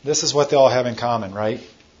 This is what they all have in common, right?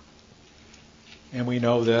 And we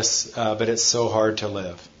know this, but it's so hard to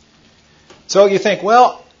live. So you think,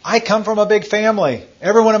 well, I come from a big family.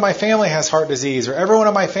 Everyone in my family has heart disease, or everyone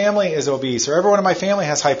in my family is obese, or everyone in my family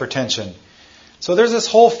has hypertension. So there's this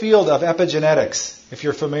whole field of epigenetics, if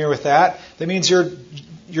you're familiar with that. That means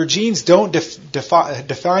your genes don't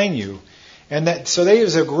define you. And so they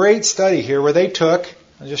use a great study here where they took,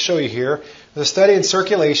 I'll just show you here, the study in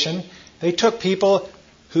circulation. They took people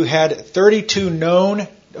who had 32 known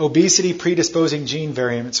obesity predisposing gene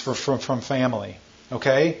variants from family.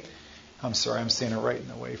 Okay? I'm sorry, I'm standing right in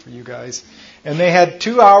the way for you guys. And they had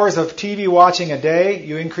 2 hours of TV watching a day.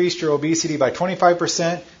 You increased your obesity by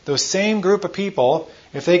 25%. Those same group of people,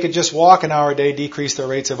 if they could just walk an hour a day, decrease their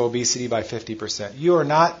rates of obesity by 50%.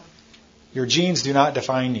 Your genes do not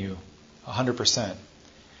define you 100%.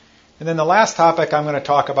 And then the last topic I'm going to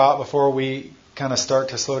talk about before we kind of start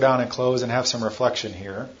to slow down and close and have some reflection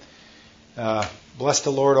here. Bless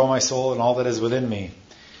the Lord, O my soul, and all that is within me.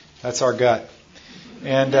 That's our gut.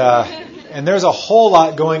 And there's a whole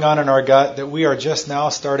lot going on in our gut that we are just now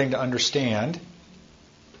starting to understand.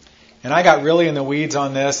 And I got really in the weeds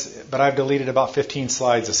on this, but I've deleted about 15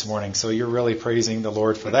 slides this morning, so you're really praising the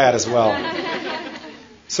Lord for that as well.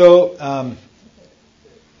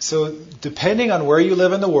 So depending on where you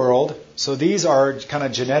live in the world, so these are kind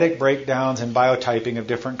of genetic breakdowns and biotyping of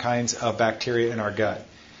different kinds of bacteria in our gut.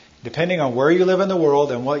 Depending on where you live in the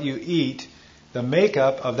world and what you eat, the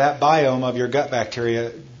makeup of that biome of your gut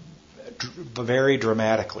bacteria vary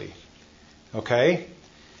dramatically. Okay?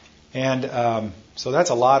 And so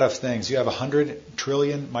that's a lot of things. You have 100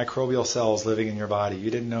 trillion microbial cells living in your body.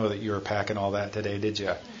 You didn't know that you were packing all that today, did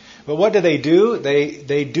you? But what do?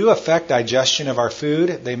 They do affect digestion of our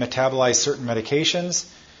food. They metabolize certain medications.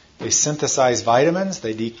 They synthesize vitamins.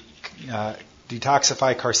 They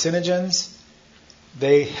detoxify carcinogens.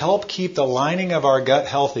 They help keep the lining of our gut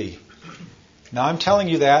healthy. Now, I'm telling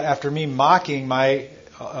you that after me mocking my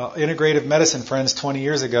integrative medicine friends 20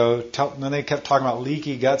 years ago when they kept talking about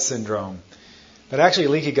leaky gut syndrome. But actually,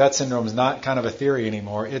 leaky gut syndrome is not kind of a theory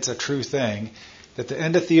anymore. It's a true thing. That the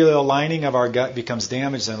endothelial lining of our gut becomes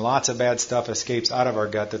damaged and lots of bad stuff escapes out of our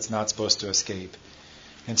gut that's not supposed to escape.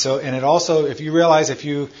 And it also, if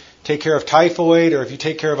you take care of typhoid or if you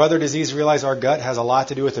take care of other disease, realize our gut has a lot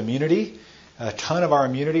to do with immunity. A ton of our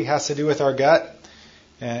immunity has to do with our gut.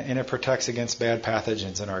 And it protects against bad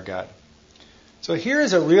pathogens in our gut. So here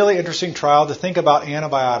is a really interesting trial to think about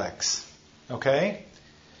antibiotics. Okay?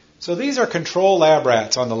 So these are control lab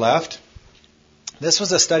rats on the left. This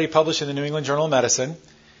was a study published in the New England Journal of Medicine.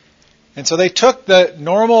 And so they took the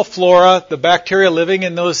normal flora, the bacteria living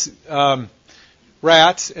in those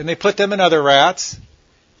rats, and they put them in other rats,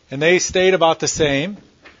 and they stayed about the same.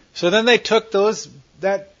 So then they took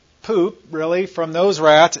that poop, really, from those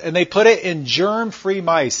rats, and they put it in germ-free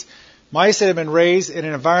mice. mice that had been raised in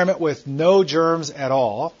an environment with no germs at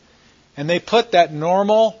all, and they put that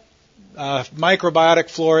normal microbiotic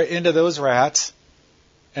flora into those rats,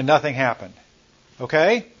 and nothing happened.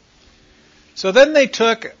 Okay? So then they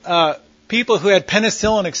took people who had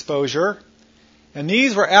penicillin exposure, and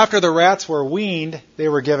these were after the rats were weaned, they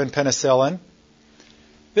were given penicillin.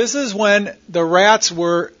 This is when the rats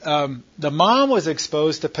were, the mom was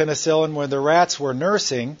exposed to penicillin when the rats were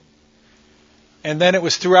nursing, and then it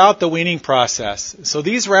was throughout the weaning process. So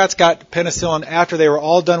these rats got penicillin after they were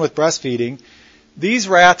all done with breastfeeding. These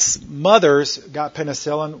rats' mothers got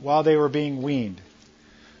penicillin while they were being weaned.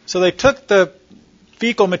 So they took the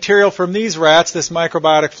fecal material from these rats, this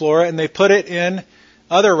microbiotic flora, and they put it in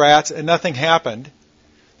other rats, and nothing happened.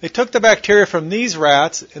 They took the bacteria from these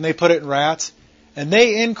rats, and they put it in rats, and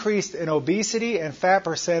they increased in obesity and fat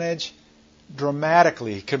percentage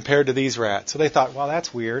dramatically compared to these rats. So they thought, well,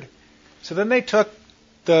 that's weird. So then they took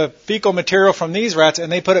the fecal material from these rats,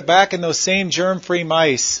 and they put it back in those same germ-free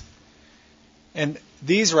mice, and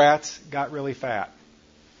these rats got really fat.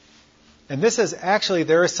 And this is actually,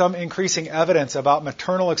 there is some increasing evidence about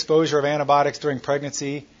maternal exposure of antibiotics during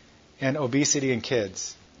pregnancy and obesity in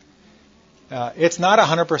kids. It's not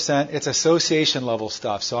 100%, it's association level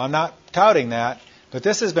stuff. So I'm not touting that, but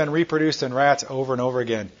this has been reproduced in rats over and over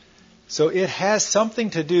again. So it has something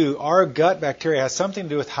to do, our gut bacteria has something to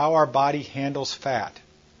do with how our body handles fat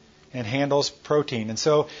and handles protein. And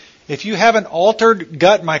so if you have an altered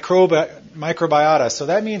gut microbiota, so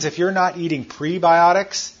that means if you're not eating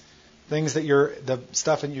prebiotics, things that the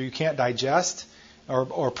stuff in you can't digest,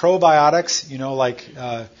 or probiotics, like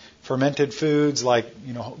fermented foods like,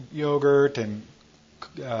 yogurt and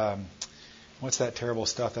what's that terrible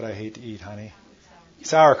stuff that I hate to eat, honey?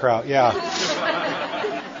 Sauerkraut, yeah.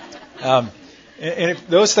 And if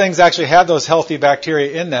those things actually have those healthy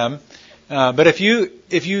bacteria in them. But if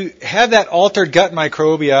you have that altered gut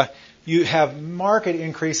microbia, you have marked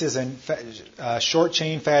increases in short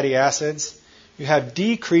chain fatty acids. You have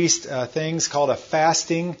decreased things called a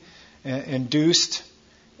fasting induced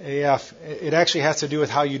AF. It actually has to do with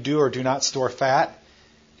how you do or do not store fat.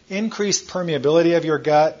 Increased permeability of your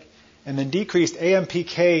gut, and then decreased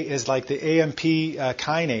AMPK is like the AMP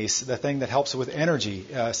kinase, the thing that helps with energy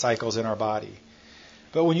cycles in our body.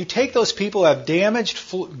 But when you take those people who have damaged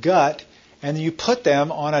gut and you put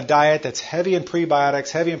them on a diet that's heavy in prebiotics,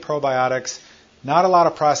 heavy in probiotics, not a lot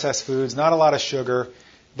of processed foods, not a lot of sugar,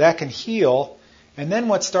 that can heal. And then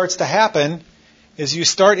what starts to happen is you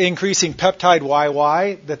start increasing peptide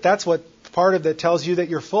YY, that's what part of that tells you that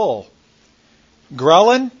you're full.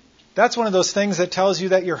 Ghrelin, that's one of those things that tells you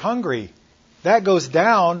that you're hungry. That goes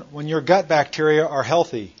down when your gut bacteria are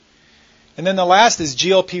healthy. And then the last is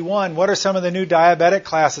GLP-1. What are some of the new diabetic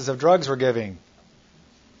classes of drugs we're giving?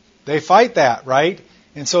 They fight that, right?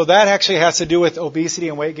 And so that actually has to do with obesity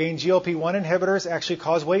and weight gain. GLP-1 inhibitors actually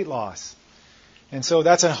cause weight loss. And so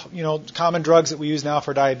that's common drugs that we use now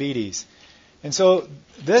for diabetes. And so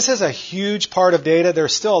this is a huge part of data.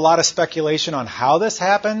 There's still a lot of speculation on how this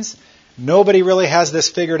happens. Nobody really has this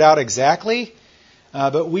figured out exactly.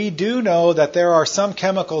 But we do know that there are some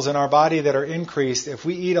chemicals in our body that are increased if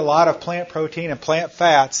we eat a lot of plant protein and plant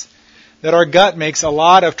fats, that our gut makes a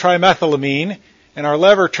lot of trimethylamine, and our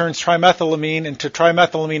liver turns trimethylamine into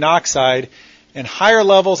trimethylamine oxide. And higher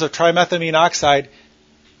levels of trimethylamine oxide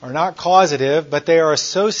are not causative, but they are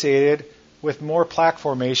associated with more plaque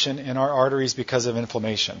formation in our arteries because of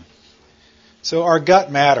inflammation. So our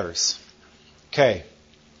gut matters. Okay.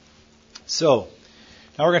 So,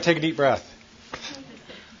 now we're going to take a deep breath.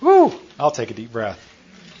 Woo! I'll take a deep breath.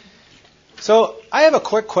 So, I have a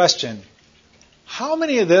quick question. How much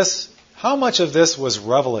of this was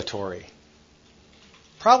revelatory?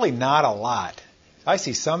 Probably not a lot. I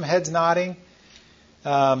see some heads nodding.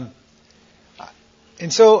 And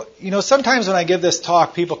so, sometimes when I give this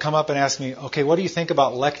talk, people come up and ask me, okay, what do you think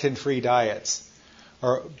about lectin-free diets?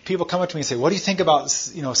 Or people come up to me and say, what do you think about,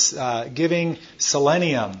 giving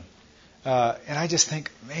selenium? And I just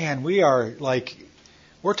think, man,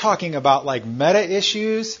 we're talking about like meta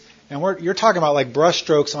issues, and you're talking about like brush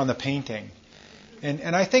strokes on the painting.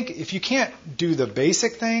 And I think if you can't do the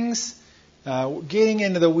basic things, getting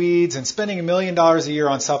into the weeds and spending $1 million a year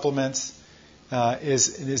on supplements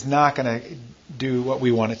is not going to do what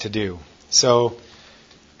we want it to do. So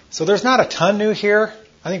there's not a ton new here.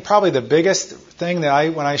 I think probably the biggest thing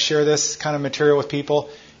that when I share this kind of material with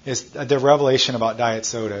people is the revelation about diet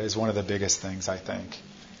soda is one of the biggest things, I think.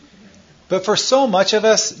 But for so much of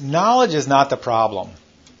us, knowledge is not the problem.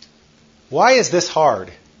 Why is this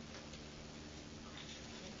hard?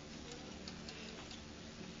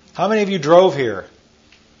 How many of you drove here?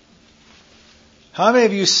 How many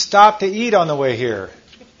of you stopped to eat on the way here?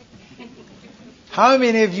 How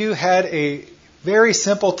many of you had a very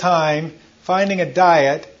simple time finding a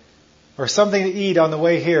diet or something to eat on the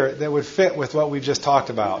way here that would fit with what we've just talked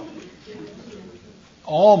about?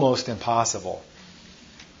 Almost impossible,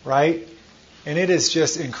 right? And it is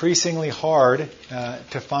just increasingly hard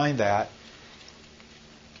to find that.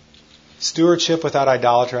 Stewardship without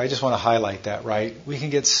idolatry, I just want to highlight that, right? We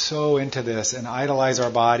can get so into this and idolize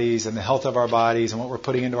our bodies and the health of our bodies and what we're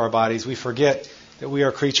putting into our bodies. We forget that we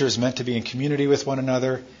are creatures meant to be in community with one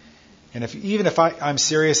another. And even if I'm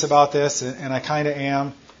serious about this, and I kind of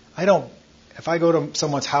am, if I go to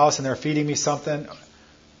someone's house and they're feeding me something,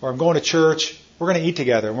 or I'm going to church, we're going to eat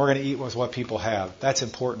together, and we're going to eat with what people have. That's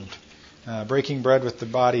important. Breaking bread with the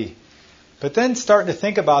body. But then starting to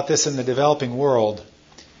think about this in the developing world,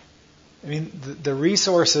 I mean, the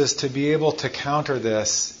resources to be able to counter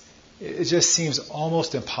this, it just seems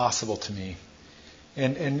almost impossible to me.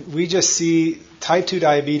 And we just see type 2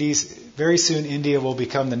 diabetes. Very soon India will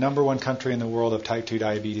become the number one country in the world of type 2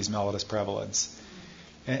 diabetes mellitus prevalence.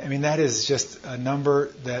 And, I mean, that is just a number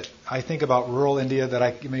that I think about rural India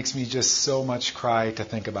it makes me just so much cry to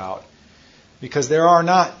think about. Because there are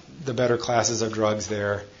not the better classes of drugs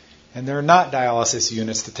there. And there are not dialysis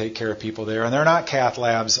units to take care of people there. And there are not cath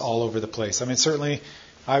labs all over the place. I mean, certainly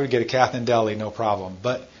I would get a cath in Delhi, no problem.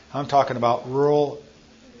 But I'm talking about rural,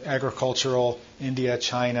 agricultural, India,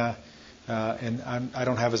 China, and I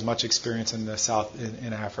don't have as much experience in the South,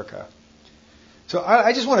 in Africa. So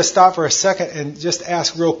I just want to stop for a second and just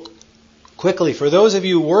ask real quickly, for those of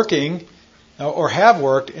you working or have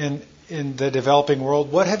worked in the developing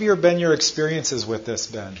world, what have been your experiences with this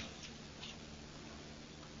been?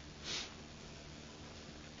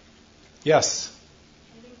 Yes.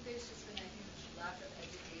 I think there's just been a huge lack of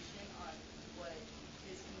education on what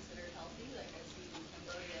is considered healthy. Like I see in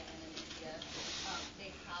Cambodia and in India,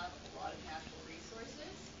 they have a lot of natural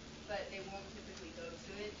resources, but they won't typically go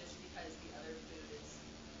to it just because the other food is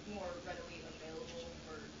more readily available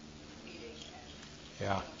for eating.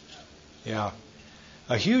 Yeah.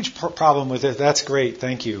 A huge problem with it. That's great.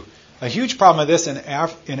 Thank you. A huge problem with this in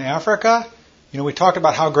Africa. We talked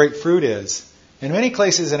about how great fruit is. In many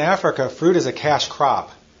places in Africa, fruit is a cash crop,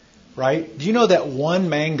 right? Do you know that one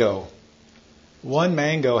mango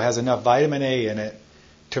has enough vitamin A in it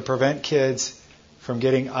to prevent kids from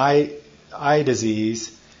getting eye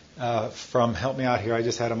disease help me out here, I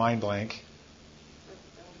just had a mind blank.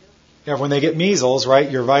 Yeah, when they get measles, right,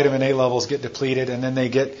 your vitamin A levels get depleted, and then they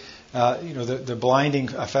get, the blinding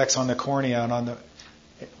effects on the cornea and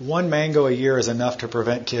one mango a year is enough to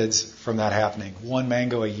prevent kids from that happening. One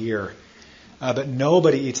mango a year. But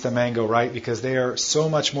nobody eats the mango, right, because they are so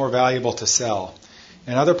much more valuable to sell.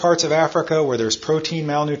 In other parts of Africa where there's protein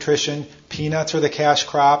malnutrition, peanuts are the cash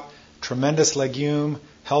crop, tremendous legume,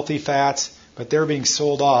 healthy fats, but they're being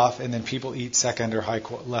sold off, and then people eat second or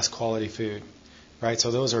less quality food, right?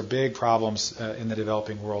 So those are big problems in the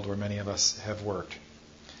developing world where many of us have worked.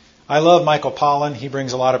 I love Michael Pollan. He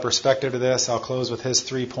brings a lot of perspective to this. I'll close with his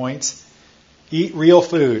 3 points. Eat real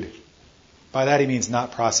food. By that he means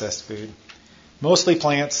not processed food. Mostly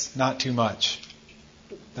plants, not too much.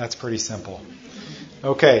 That's pretty simple.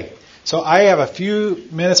 Okay, so I have a few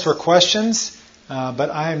minutes for questions, but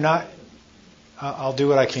I am not. I'll do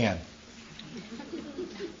what I can.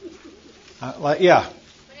 Yeah. When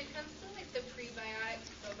it comes to the prebiotics,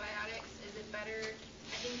 probiotics, is it better?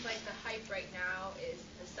 I think the hype right now is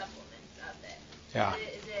the supplements of it. Yeah.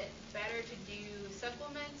 Is it better to do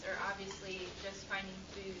supplements or obviously just finding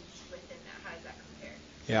foods within that? How does that compare?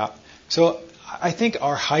 Yeah. So I think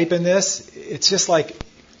our hype in this, it's just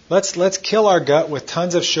let's kill our gut with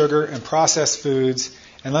tons of sugar and processed foods,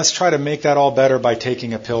 and let's try to make that all better by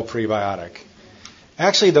taking a pill prebiotic.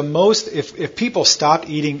 Actually, if people stopped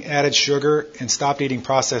eating added sugar and stopped eating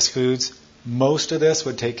processed foods, most of this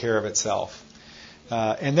would take care of itself.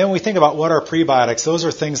 And then we think about what are prebiotics. Those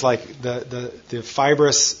are things like the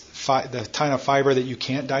fibrous, the kind of fiber that you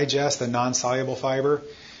can't digest, the non-soluble fiber.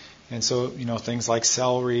 And so, things like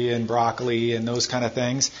celery and broccoli and those kind of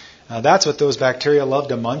things. That's what those bacteria love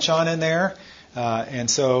to munch on in there. And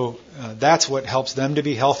so that's what helps them to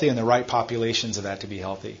be healthy and the right populations of that to be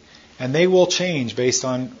healthy. And they will change based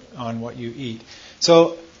on what you eat.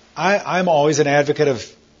 So I'm always an advocate of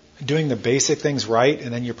doing the basic things right,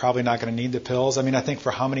 and then you're probably not going to need the pills. I mean, I think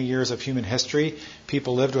for how many years of human history,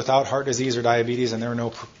 people lived without heart disease or diabetes, and there are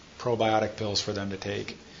no probiotic pills for them to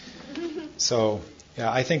take. So... yeah,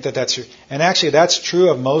 I think that's true. And actually, that's true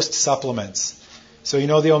of most supplements. So,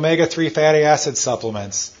 the omega-3 fatty acid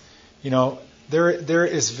supplements, there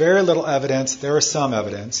is very little evidence, there is some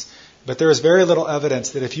evidence, but there is very little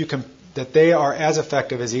evidence that that they are as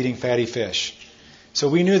effective as eating fatty fish. So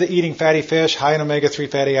we knew that eating fatty fish, high in omega-3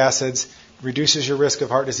 fatty acids, reduces your risk of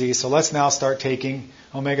heart disease. So let's now start taking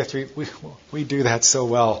omega-3. We do that so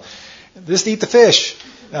well. Just eat the fish.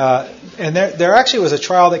 And there actually was a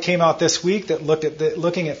trial that came out this week that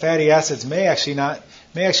looking at fatty acids may actually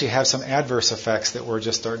have some adverse effects that we're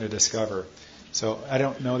just starting to discover. So I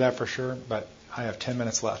don't know that for sure, but I have 10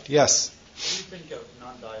 minutes left. Yes? When you think of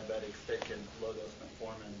non-diabetics taking low-dose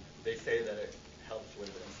metformin, they say that it helps with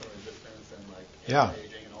insulin resistance and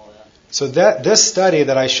aging and all that. So this study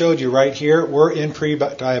that I showed you right here, we're in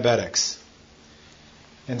pre-diabetics.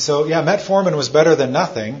 And so, metformin was better than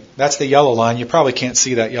nothing. That's the yellow line. You probably can't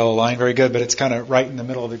see that yellow line very good, but it's kind of right in the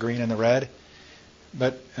middle of the green and the red.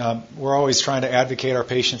 But we're always trying to advocate our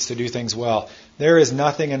patients to do things well. There is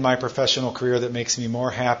nothing in my professional career that makes me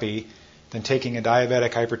more happy than taking a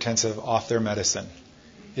diabetic hypertensive off their medicine.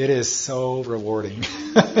 It is so rewarding.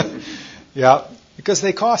 Yeah, because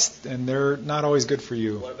they cost and they're not always good for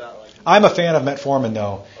you. What about I'm a fan of metformin,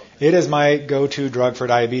 though. It is my go-to drug for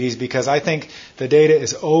diabetes because I think the data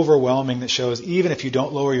is overwhelming that shows even if you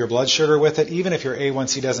don't lower your blood sugar with it, even if your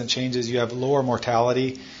A1C doesn't change, you have lower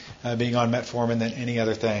mortality being on metformin than any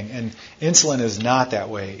other thing. And insulin is not that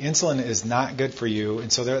way. Insulin is not good for you,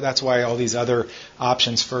 and so that's why all these other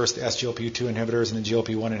options first, the SGLT2 inhibitors and the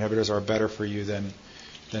GLP-1 inhibitors, are better for you than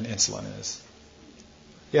insulin is.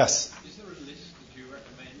 Yes? Is there a list that you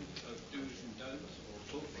recommend of do's and don'ts,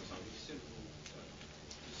 or talk for something simple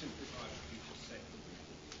to simplify what you just said?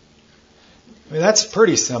 I mean, that's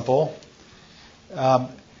pretty simple.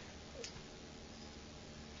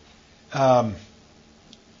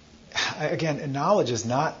 Again, knowledge is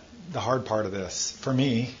not the hard part of this for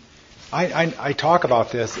me. I talk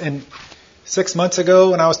about this, and 6 months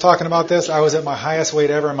ago when I was talking about this, I was at my highest weight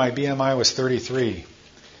ever, and my BMI was 33.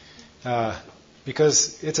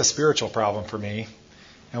 Because it's a spiritual problem for me.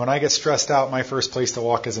 And when I get stressed out, my first place to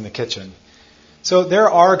walk is in the kitchen. So there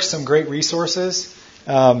are some great resources.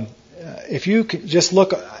 If you just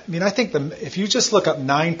look, if you just look up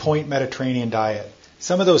 9-point Mediterranean diet,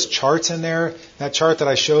 some of those charts in there, that chart that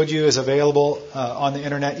I showed you is available on the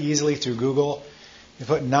internet easily through Google. You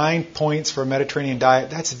put 9 points for a Mediterranean diet.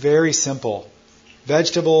 That's very simple.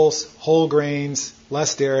 Vegetables, whole grains,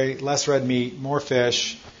 less dairy, less red meat, more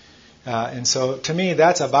fish. And so to me,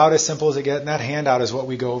 that's about as simple as it gets. And that handout is what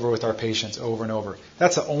we go over with our patients over and over.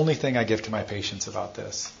 That's the only thing I give to my patients about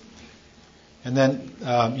this. And then,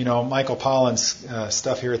 Michael Pollan's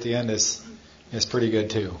stuff here at the end is pretty good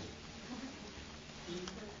too.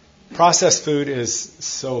 Processed food is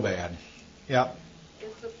so bad. Yeah.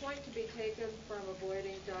 Is the point to be taken from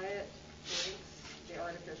avoiding diet drinks, the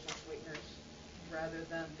artificial sweeteners, rather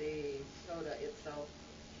than the soda itself?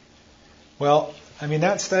 Well,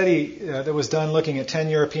 that study that was done looking at 10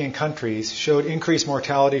 European countries showed increased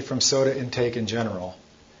mortality from soda intake in general.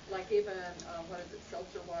 Like even,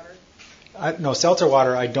 seltzer water? No, seltzer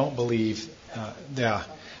water I don't believe.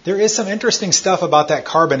 There is some interesting stuff about that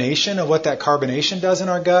carbonation, of what that carbonation does in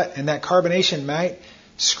our gut, and that carbonation might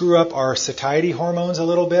screw up our satiety hormones a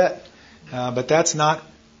little bit, but that's not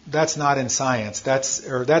in science. That's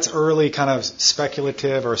early kind of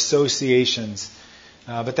speculative or associations.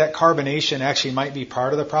 But that carbonation actually might be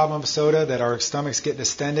part of the problem of soda, that our stomachs get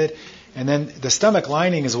distended. And then the stomach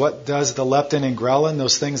lining is what does the leptin and ghrelin,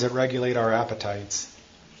 those things that regulate our appetites.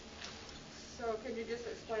 So can you just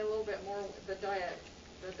explain a little bit more the diet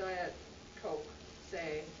Coke,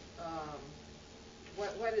 say?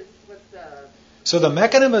 What's the... So the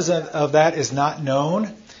mechanism of that is not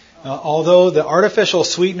known. Although the artificial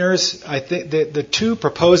sweeteners, I think the two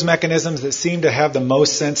proposed mechanisms that seem to have the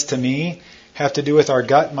most sense to me have to do with our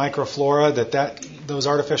gut microflora, that those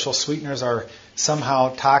artificial sweeteners are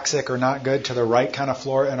somehow toxic or not good to the right kind of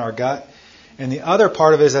flora in our gut. And the other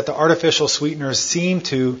part of it is that the artificial sweeteners seem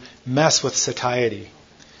to mess with satiety.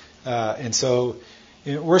 And so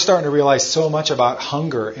we're starting to realize so much about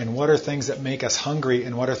hunger and what are things that make us hungry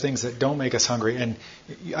and what are things that don't make us hungry. And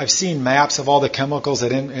I've seen maps of all the chemicals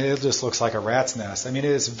and it just looks like a rat's nest. It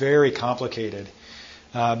is very complicated.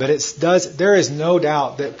 But there is no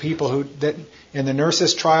doubt that people that in the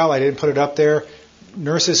nurses trial, I didn't put it up there,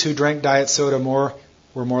 nurses who drank diet soda more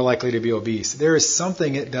were more likely to be obese. There is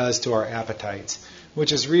something it does to our appetites,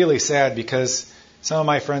 which is really sad because some of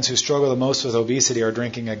my friends who struggle the most with obesity are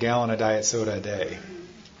drinking a gallon of diet soda a day.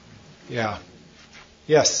 Yeah.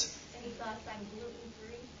 Yes? Any thoughts on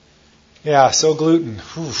gluten-free? Yeah, so gluten.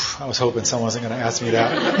 Whew, I was hoping someone wasn't going to ask me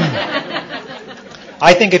that.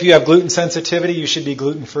 I think if you have gluten sensitivity, you should be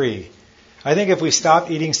gluten-free. I think if we stop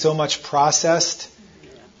eating so much processed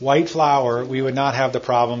white flour, we would not have the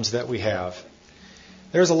problems that we have.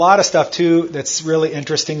 There's a lot of stuff, too, that's really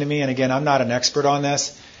interesting to me. And again, I'm not an expert on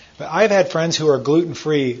this. But I've had friends who are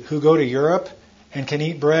gluten-free who go to Europe and can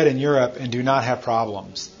eat bread in Europe and do not have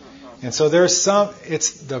problems. And so there's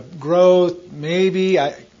it's the growth, maybe.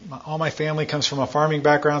 All my family comes from a farming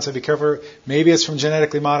background, so be careful. Maybe it's from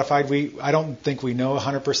genetically modified wheat. I don't think we know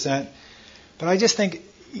 100%. But I just think,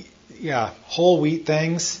 whole wheat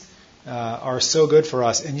things are so good for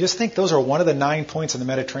us. And just think those are one of the 9 points in the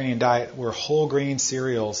Mediterranean diet were whole grain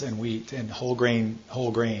cereals and wheat and whole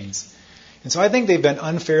grains. And so I think they've been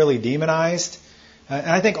unfairly demonized. And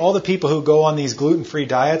I think all the people who go on these gluten-free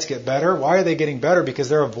diets get better. Why are they getting better? Because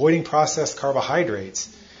they're avoiding processed carbohydrates.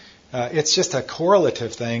 It's just a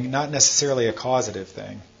correlative thing, not necessarily a causative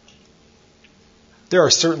thing. There are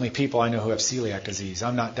certainly people I know who have celiac disease.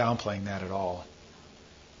 I'm not downplaying that at all.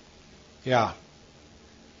 Yeah.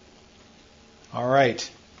 All right.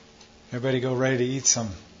 Everybody go ready to eat some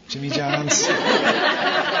Jimmy John's?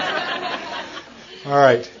 All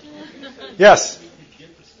right. Yes?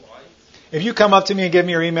 If you come up to me and give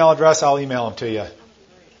me your email address, I'll email them to you.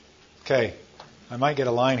 Okay. I might get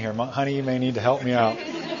a line here. Honey, you may need to help me out.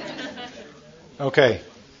 Okay.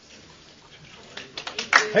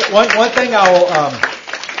 Hey, one thing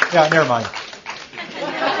never mind.